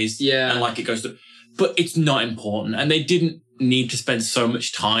water maze. Yeah. And like it goes through, but it's not important. And they didn't need to spend so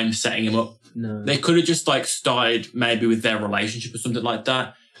much time setting him up. No. They could have just like started maybe with their relationship or something like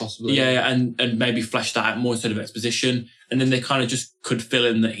that. Possibly. Yeah. And maybe fleshed that out more instead of exposition. And then they kind of just could fill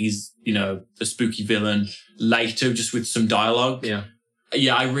in that he's, you know, the spooky villain later just with some dialogue. Yeah.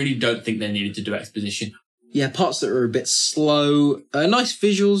 Yeah. I really don't think they needed to do exposition. Yeah, parts that were a bit slow. Nice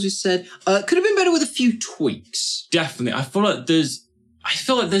visuals, you said. Could have been better with a few tweaks. Definitely. I feel like there's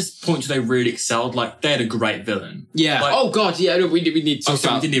points where they really excelled. Like, they had a great villain. Yeah. Like, oh, God. Yeah, no, we need to talk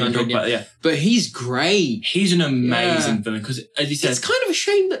about we didn't even talk about it, But he's great. He's an amazing villain, because, as you said... It's kind of a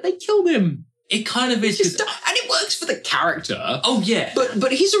shame that they killed him. It kind of is. And it works for the character. Oh, yeah.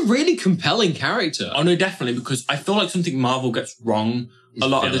 But he's a really compelling character. Oh, no, definitely, because I feel like something Marvel gets wrong a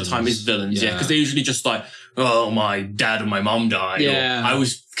lot of the time is villains, because they're usually just like, oh, my dad and my mom died. Yeah. Or, I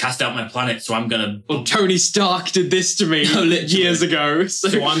was cast out my planet, so I'm gonna... Or Tony Stark did this to me years ago.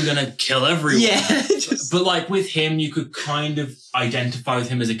 So I'm gonna kill everyone. Yeah. But like with him, you could kind of identify with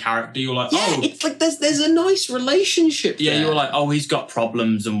him as a character. You're like, it's like there's a nice relationship there. Yeah, you're like, oh, he's got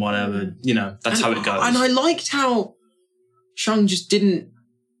problems and whatever. You know, that's how it goes. And I liked how Shang just didn't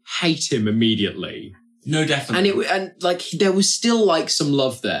hate him immediately. No, definitely. And like there was still like some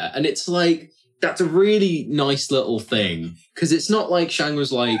love there, and it's like that's a really nice little thing because it's not like Shang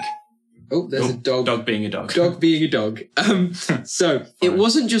was like, oh, there's a dog. Dog being a dog. Dog being a dog. So it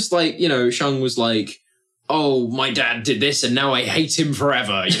wasn't just like, you know, Shang was like, oh, my dad did this and now I hate him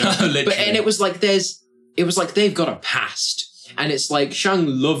forever. You know, and it was like they've got a past. And it's like Shang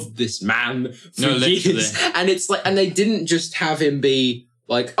loved this man for years, and it's like, and they didn't just have him be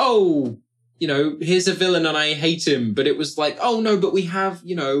like, oh, you know, here's a villain and I hate him. But it was like, oh no, but we have,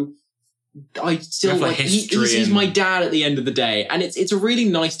 you know, I still like he's my dad at the end of the day, and it's a really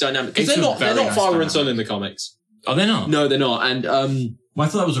nice dynamic because they're not father and son in the comics. Oh, they're not. No, they're not. And well, I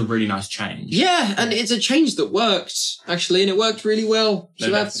thought that was a really nice change. Yeah, and it's a change that worked actually, and it worked really well.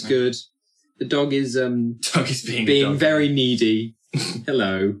 So that's good. The dog is being very needy.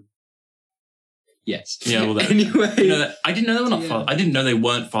 Hello. Yes. Yeah. Well, anyway, you know, I didn't know they were not father. I didn't know they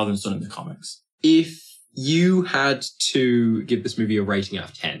weren't father and son in the comics. If you had to give this movie a rating out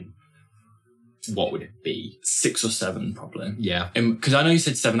of 10, what would it be? 6 or 7, probably. Yeah. Because I know you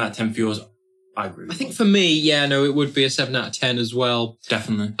said 7 out of 10 for yours. I agree. I think for me, it would be a 7 out of 10 as well.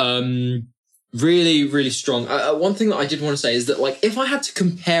 Definitely. Really, really strong. One thing that I did want to say is that, like, if I had to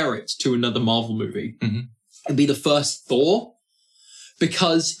compare it to another Marvel movie, it'd be the first Thor.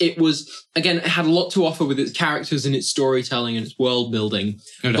 Because it was, again, it had a lot to offer with its characters and its storytelling and its world building.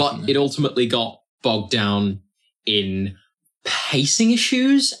 No, but it ultimately got bogged down in pacing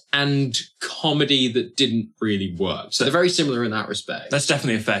issues and comedy that didn't really work. So they're very similar in that respect. That's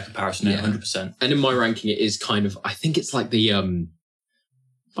definitely a fair comparison, 100%. And in my ranking, it is kind of, I think it's like the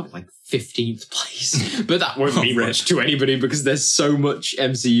like 15th place. But that won't mean much to anybody because there's so much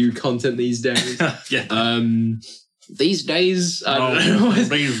MCU content these days. Yeah. These days, I don't know.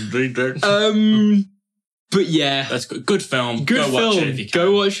 But yeah. That's good. Good film. Good film. Watch it if you can.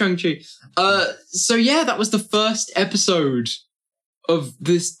 Go watch Shang-Chi. So yeah, that was the first episode of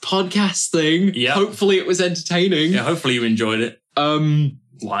this podcast thing. Yeah. Hopefully it was entertaining. Yeah, hopefully you enjoyed it.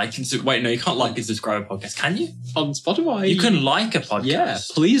 Like and wait, no, you can't like and subscribe a podcast, can you? On Spotify. You can like a podcast. Yeah,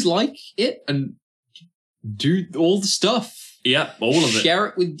 please like it and do all the stuff. Yeah, all of it. Share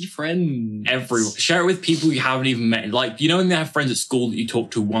it with your friends. Everyone. Share it with people you haven't even met. Like, you know when they have friends at school that you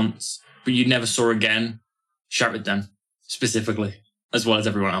talked to once, but you never saw again? Share it with them, specifically, as well as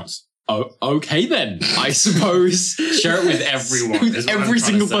everyone else. Oh, okay then, I suppose. Share it with everyone. With every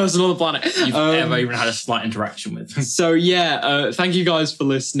single person on the planet you've ever even had a slight interaction with. So yeah, thank you guys for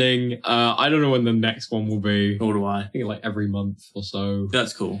listening. I don't know when the next one will be. Nor do I. I think like every month or so.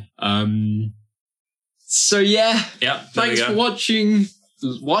 That's cool. So yeah. Yeah. Thanks for watching.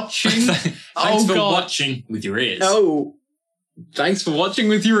 Thanks for watching with your ears. Oh. Thanks for watching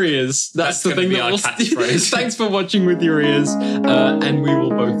with your ears. That's the thing that we'll catchphrase. Thanks for watching with your ears. And we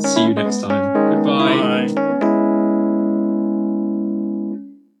will both see you next time. Goodbye. Bye.